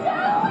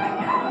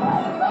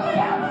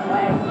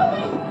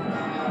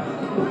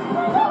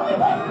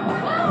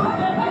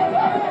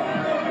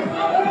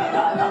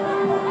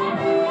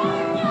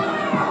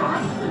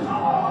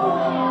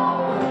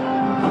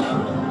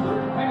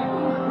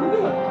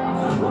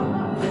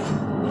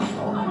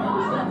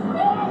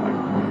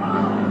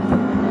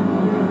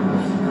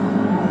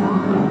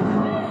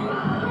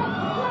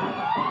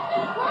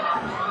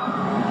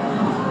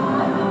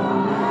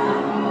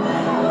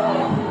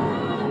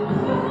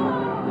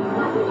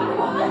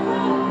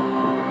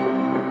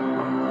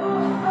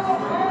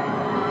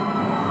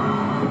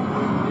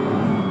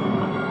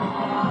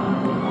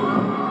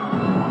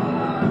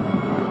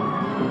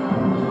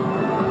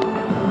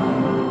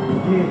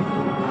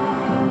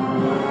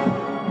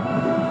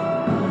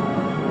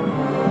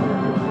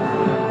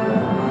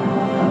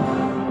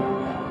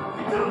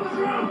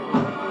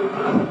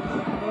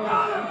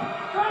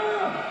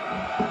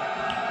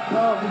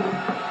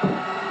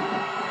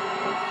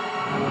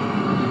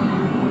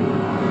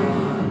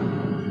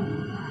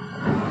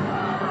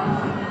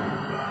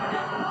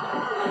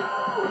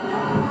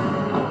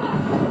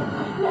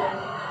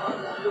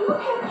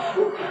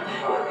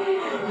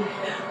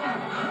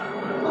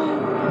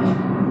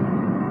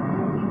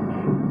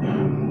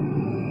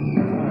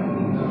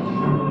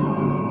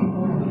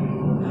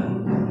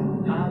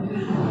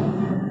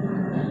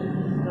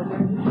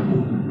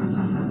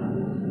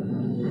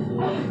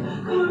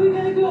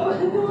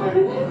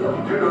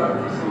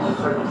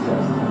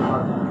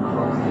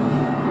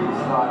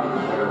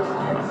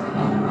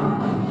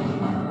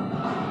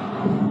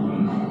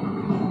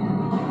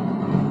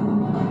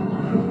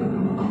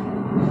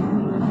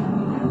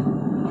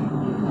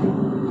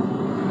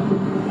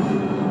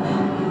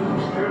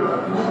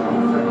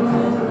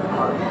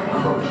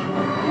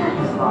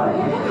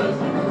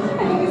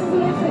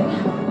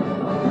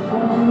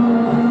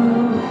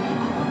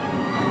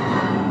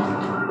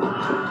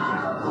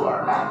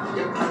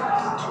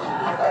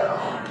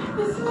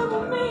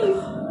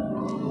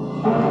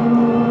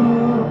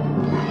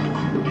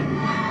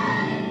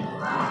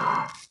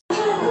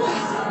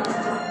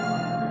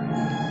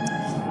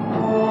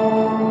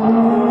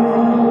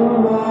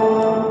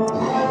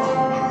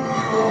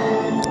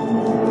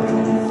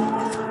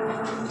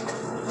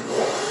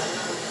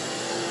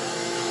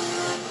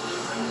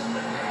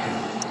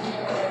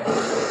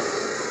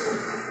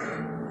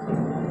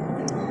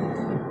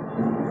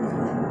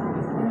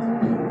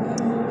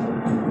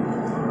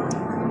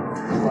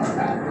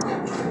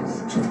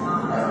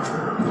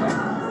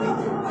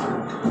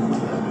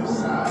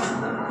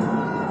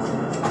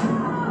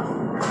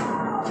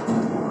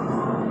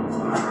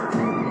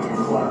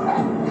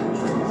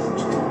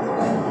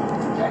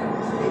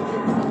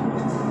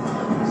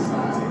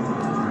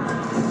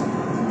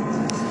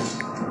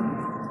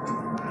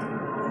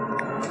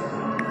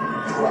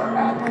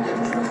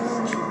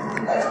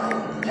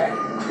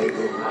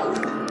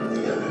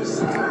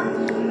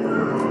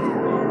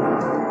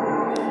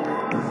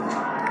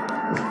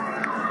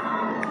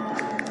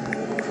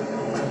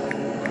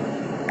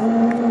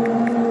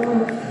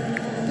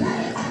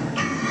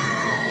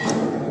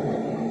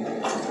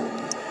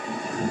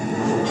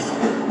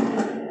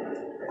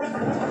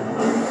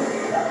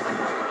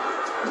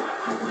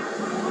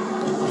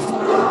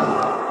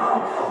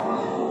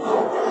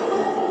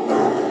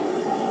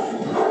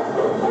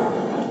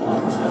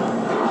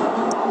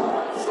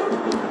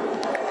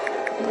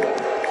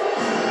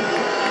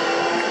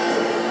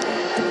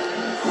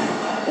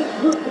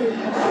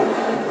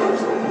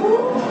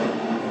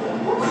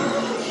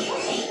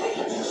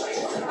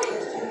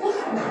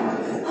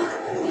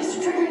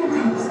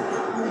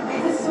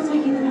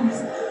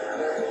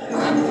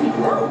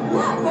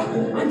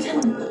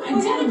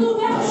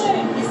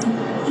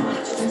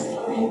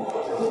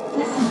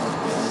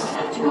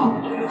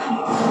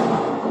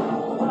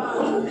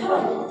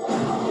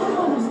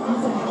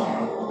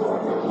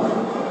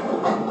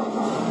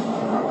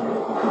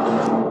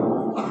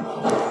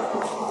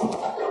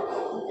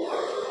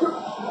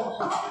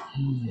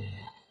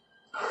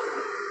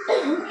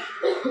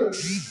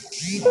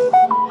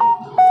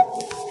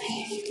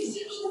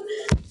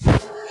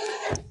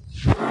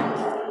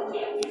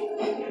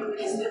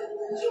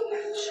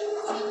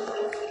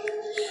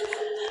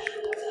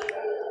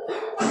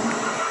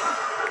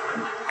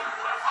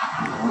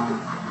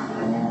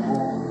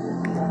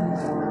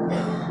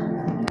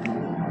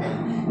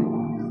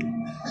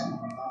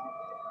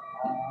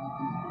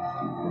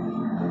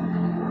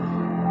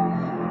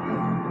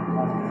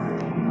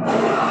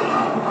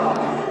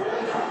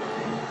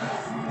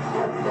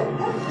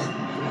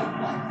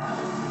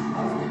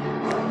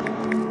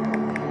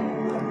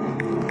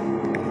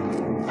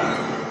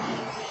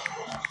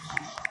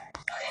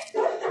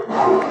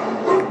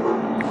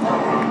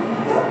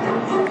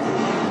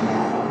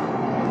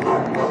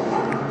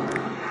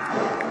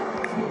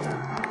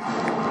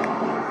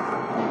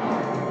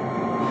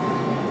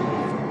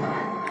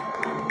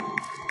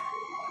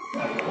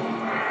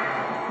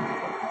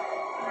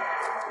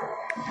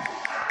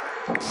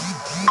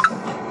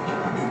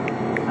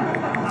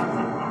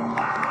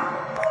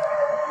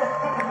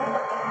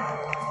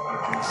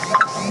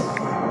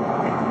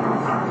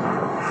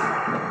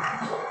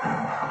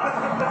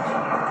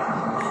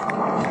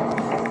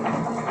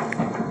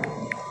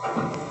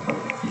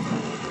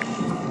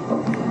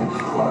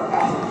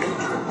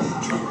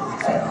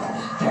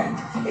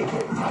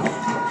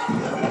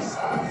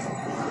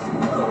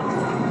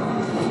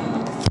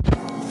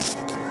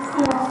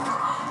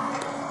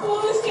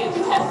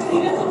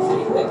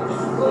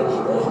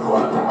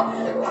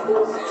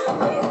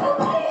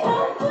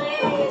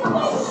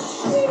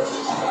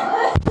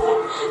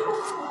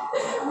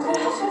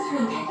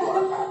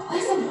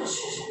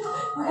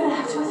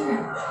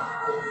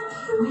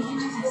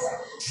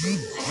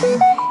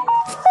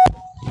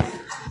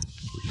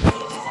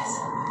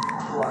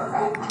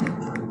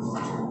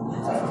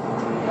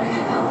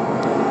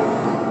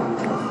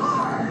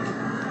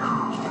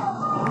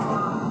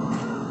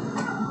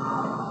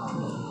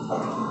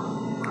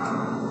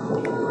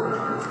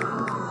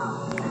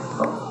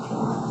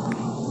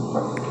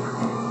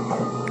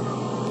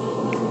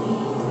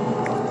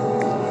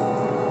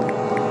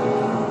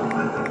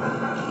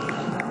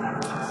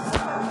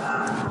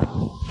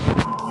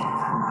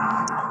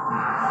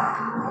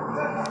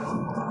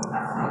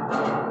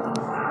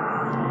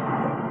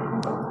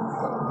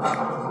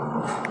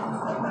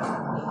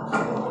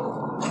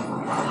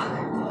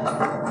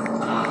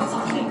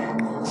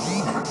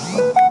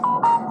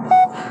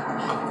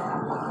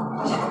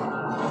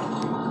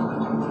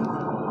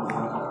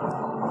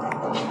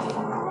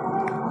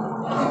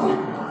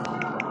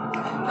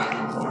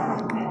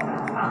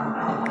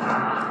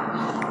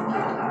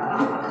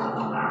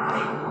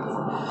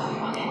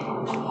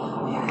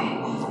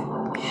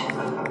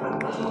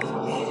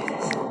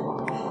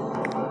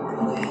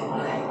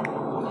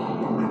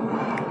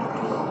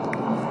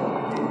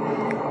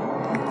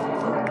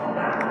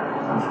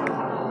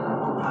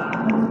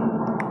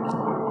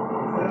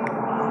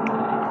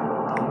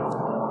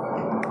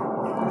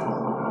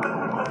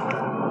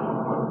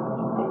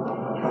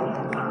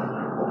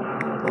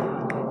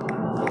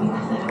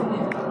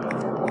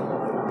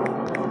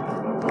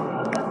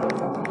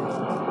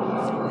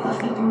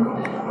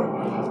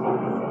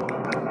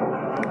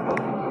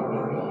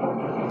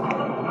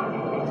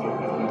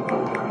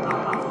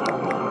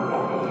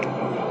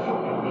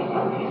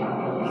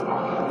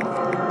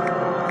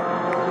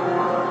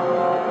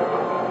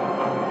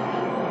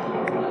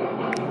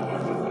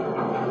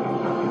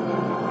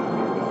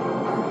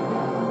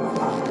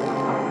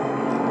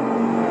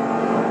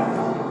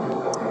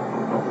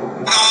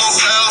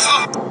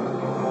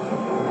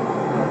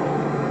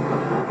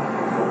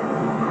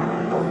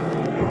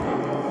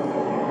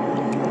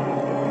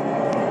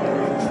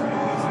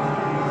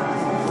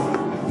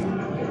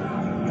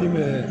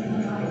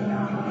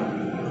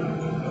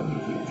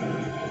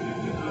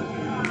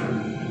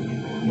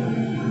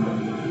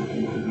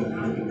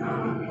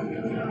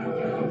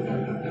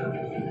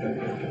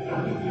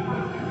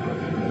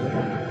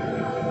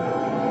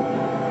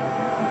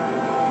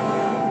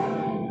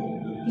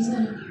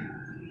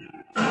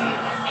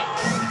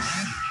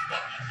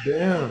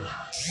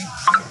 She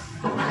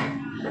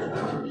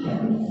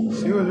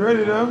was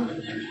ready though.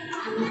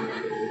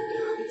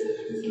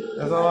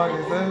 That's all I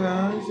can say,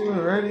 man. She was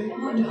ready. She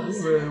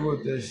was ready to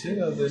whoop that shit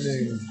out that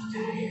nigga.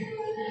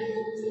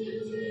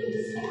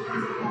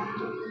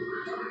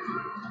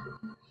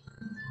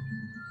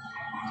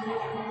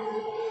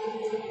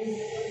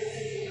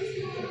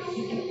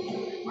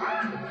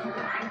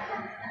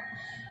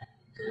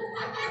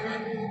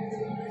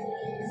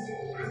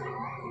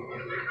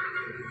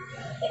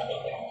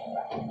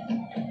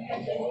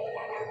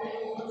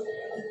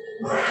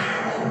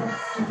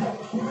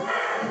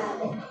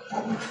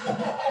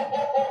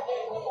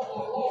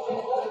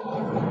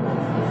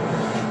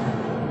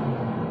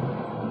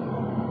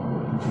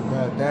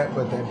 Not that,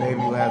 but that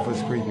baby laugh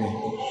was creepy.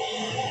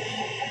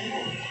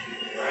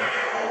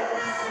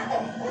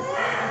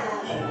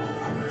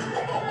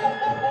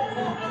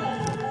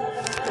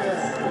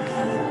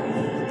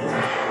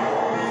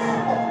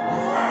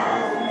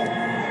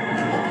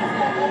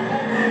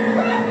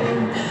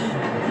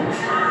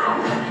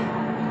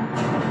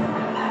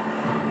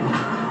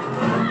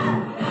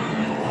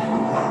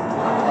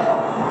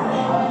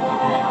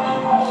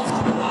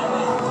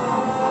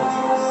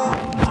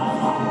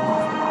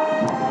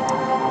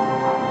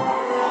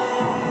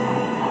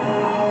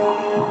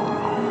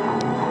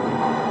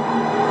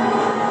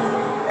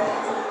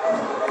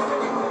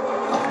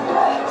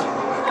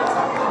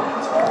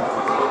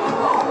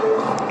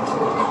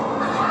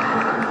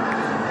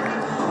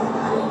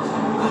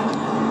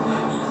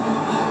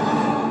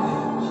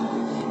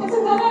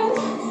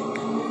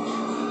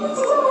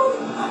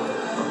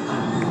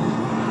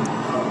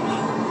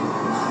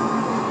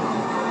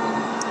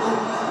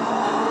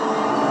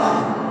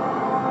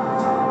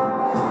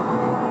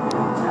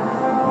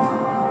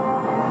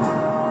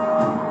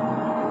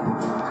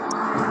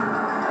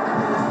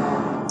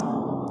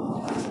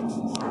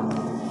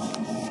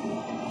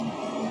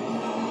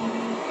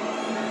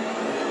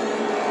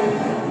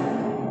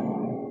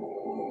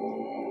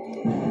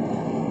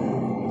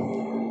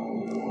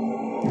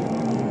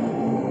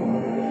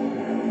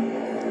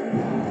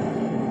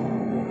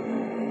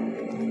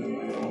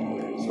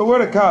 So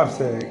where the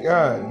cops at?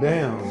 God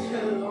damn.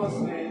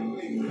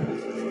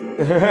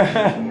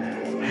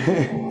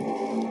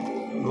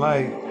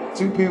 Like,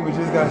 two people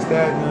just got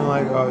stabbed in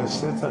like a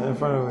shit ton, in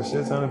front of a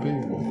shit ton of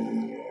people.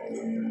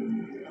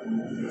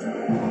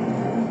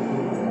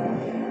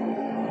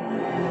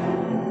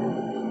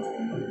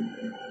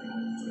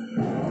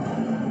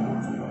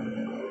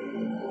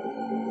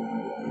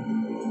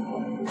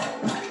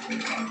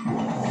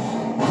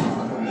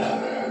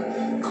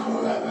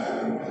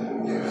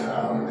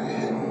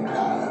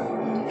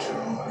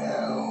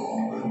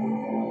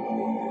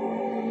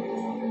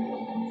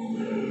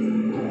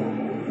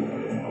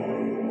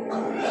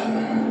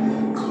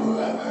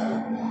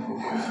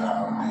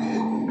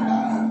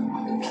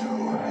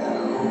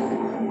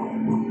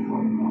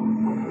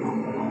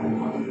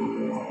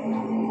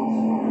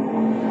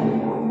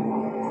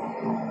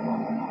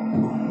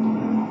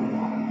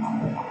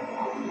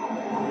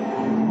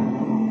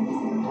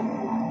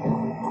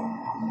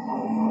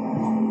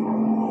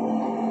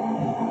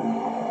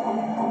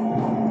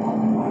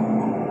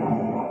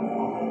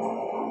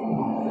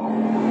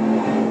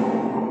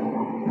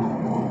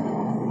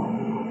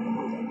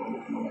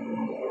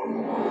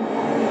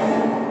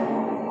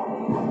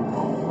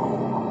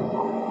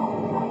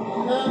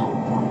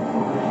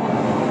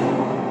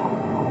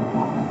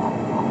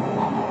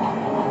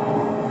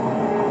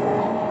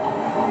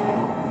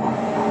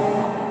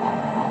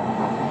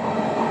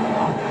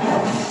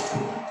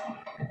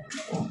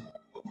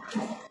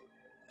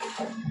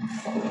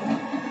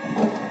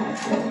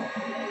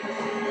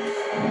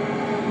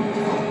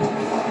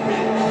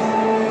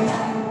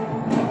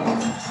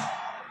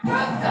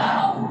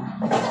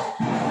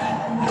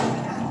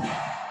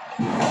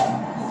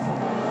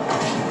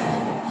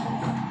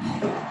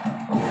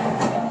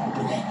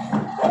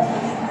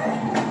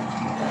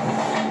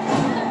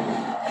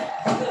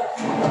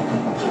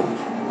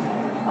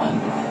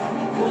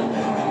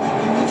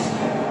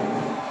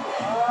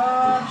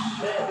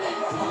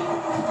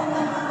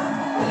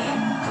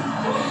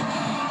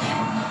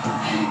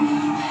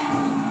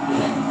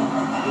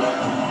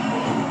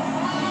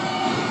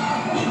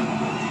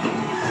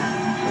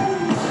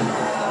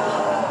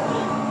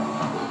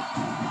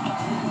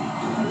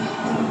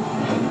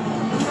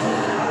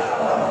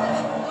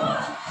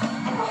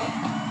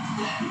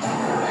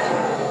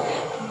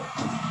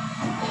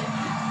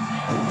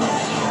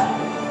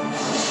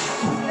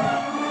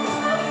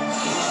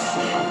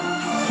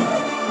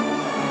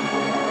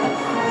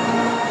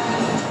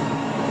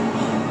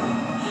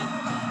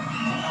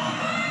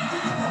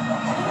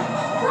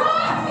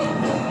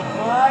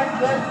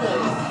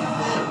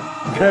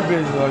 That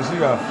bitch, like, she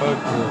got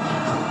fucked up.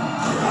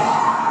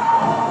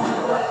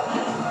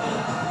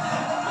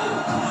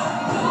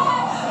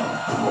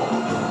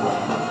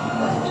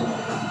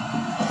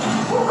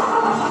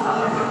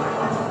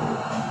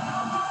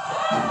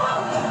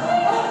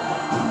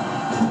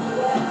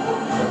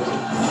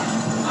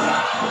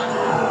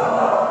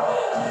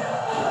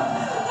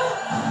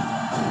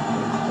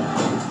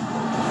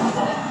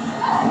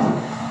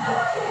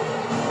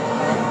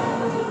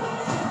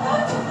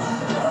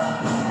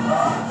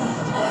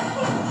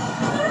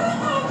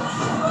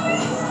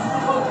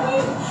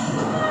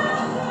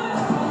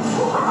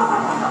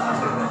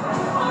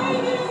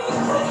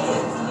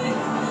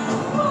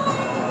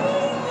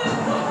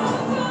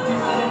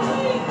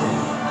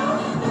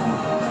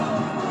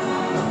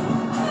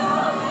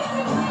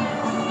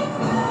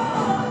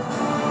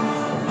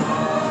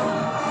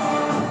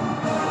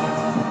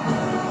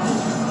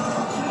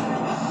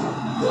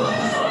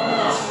 Well,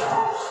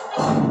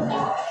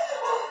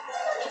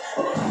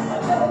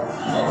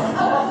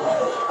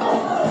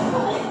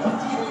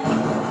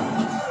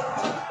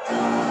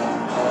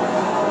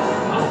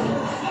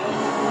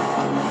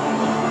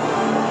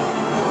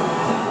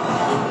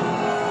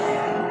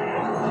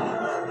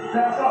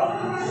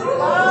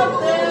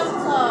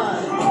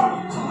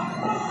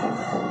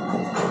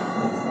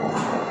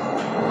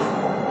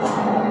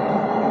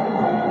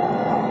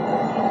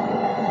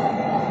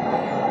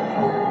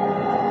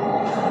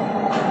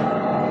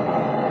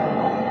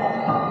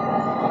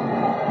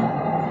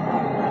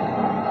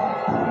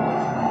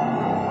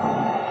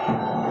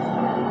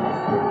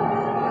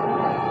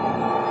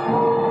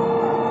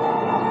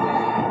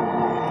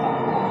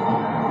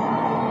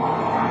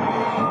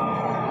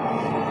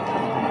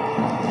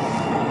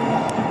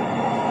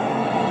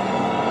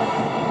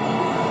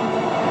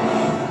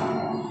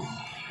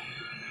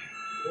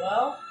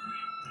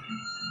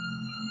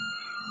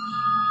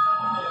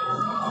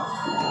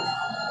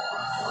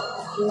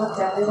 We looked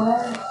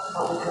everywhere,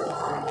 but we couldn't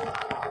find it.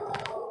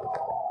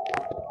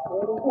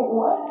 Wait,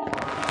 what?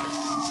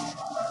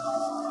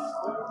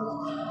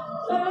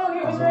 No,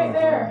 it was right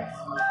there.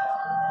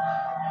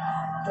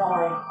 Don't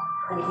worry,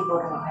 we're gonna keep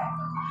looking, okay?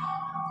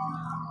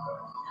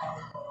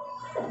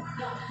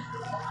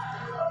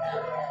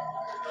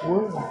 Whoa.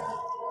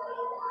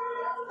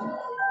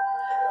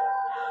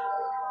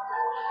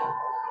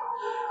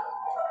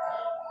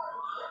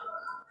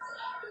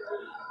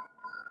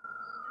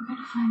 We're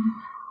gonna find him.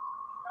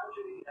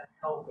 Tragedy at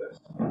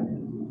Hellfest.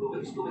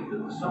 Police believe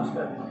that the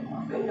suspect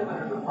may have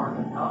entered the park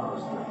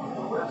anonymously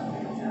to arrest the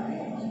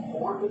attendees.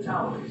 4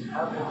 fatalities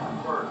have been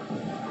confirmed,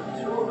 with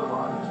 2 of the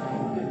bodies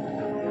being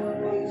hidden in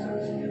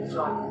mazes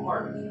inside the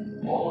park.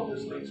 All of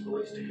this leads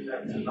police to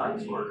connect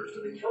tonight's murders to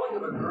the killing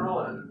of a girl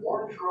at an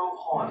Orange Grove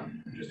haunt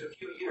just a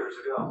few years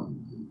ago.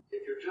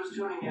 If you're just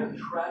tuning in,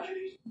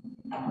 tragedies.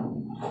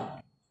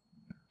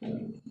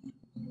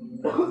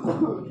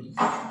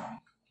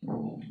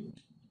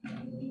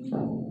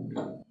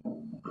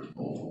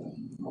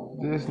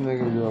 This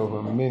nigga drove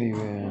a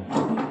minivan.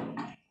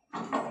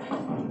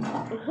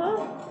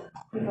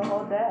 you can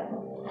hold that.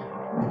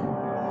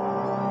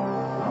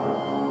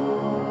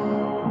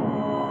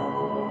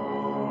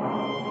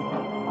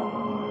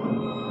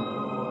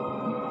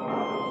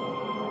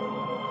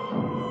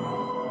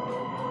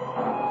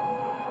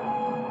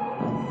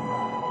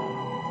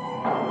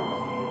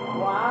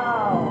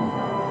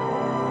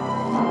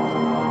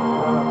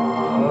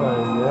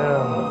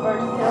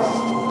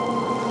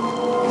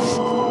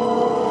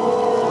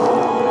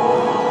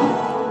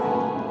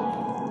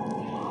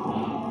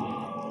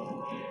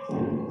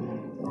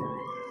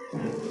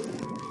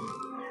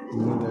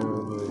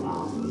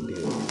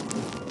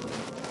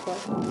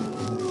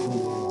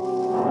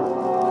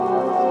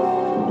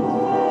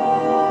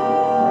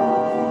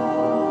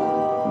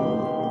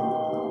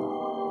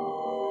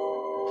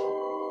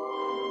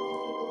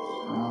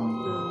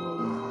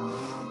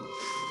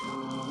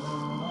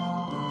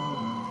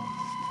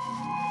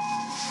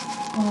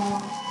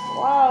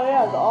 Wow, he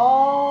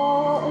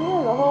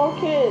has a whole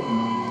kid.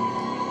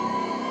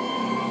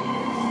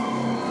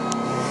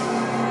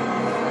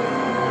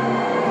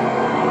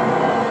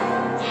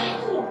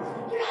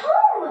 You're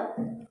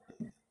home!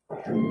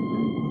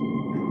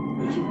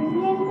 Did you bring me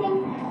anything?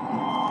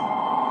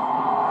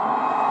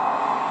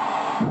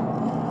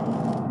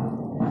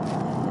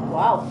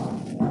 Wow.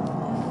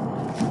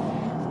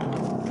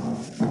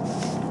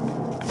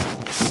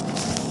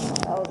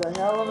 That was a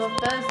hell of a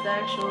fest,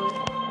 actually.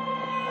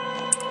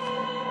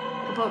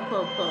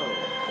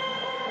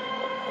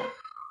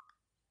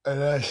 And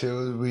that shit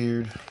was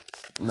weird.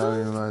 Not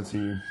even lie to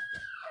you.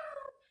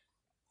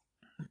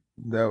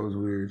 That was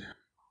weird.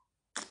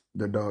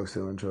 The dog's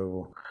still in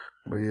trouble.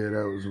 But yeah,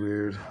 that was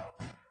weird.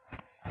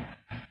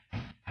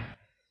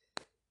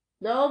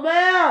 No,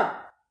 man!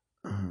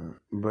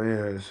 But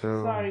yeah,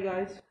 so. Sorry,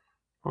 guys.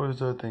 What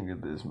did I think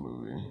of this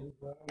movie?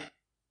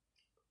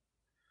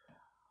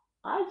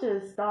 I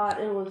just thought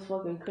it was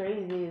fucking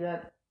crazy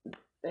that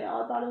they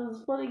all thought it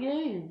was funny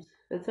games.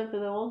 Except for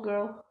the one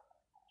girl.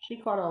 She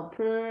caught on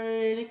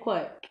pretty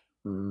quick.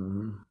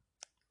 Mm-hmm.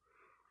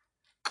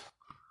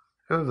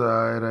 It was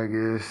alright, I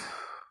guess.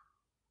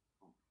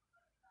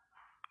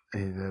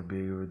 Ain't that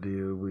big of a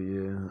deal, but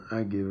yeah,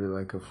 I give it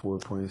like a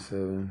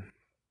 4.7.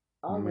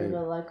 I'll give it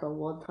like a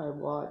one-time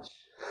watch.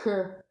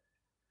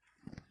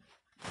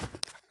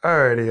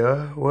 Alrighty,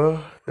 y'all.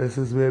 Well, this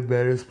has been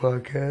Banners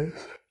Podcast.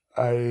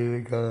 I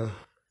need to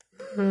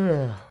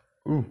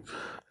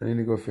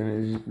go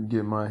finish,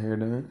 get my hair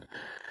done.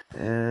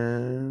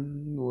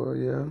 And, well,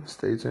 yeah,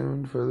 stay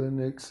tuned for the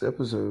next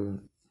episode.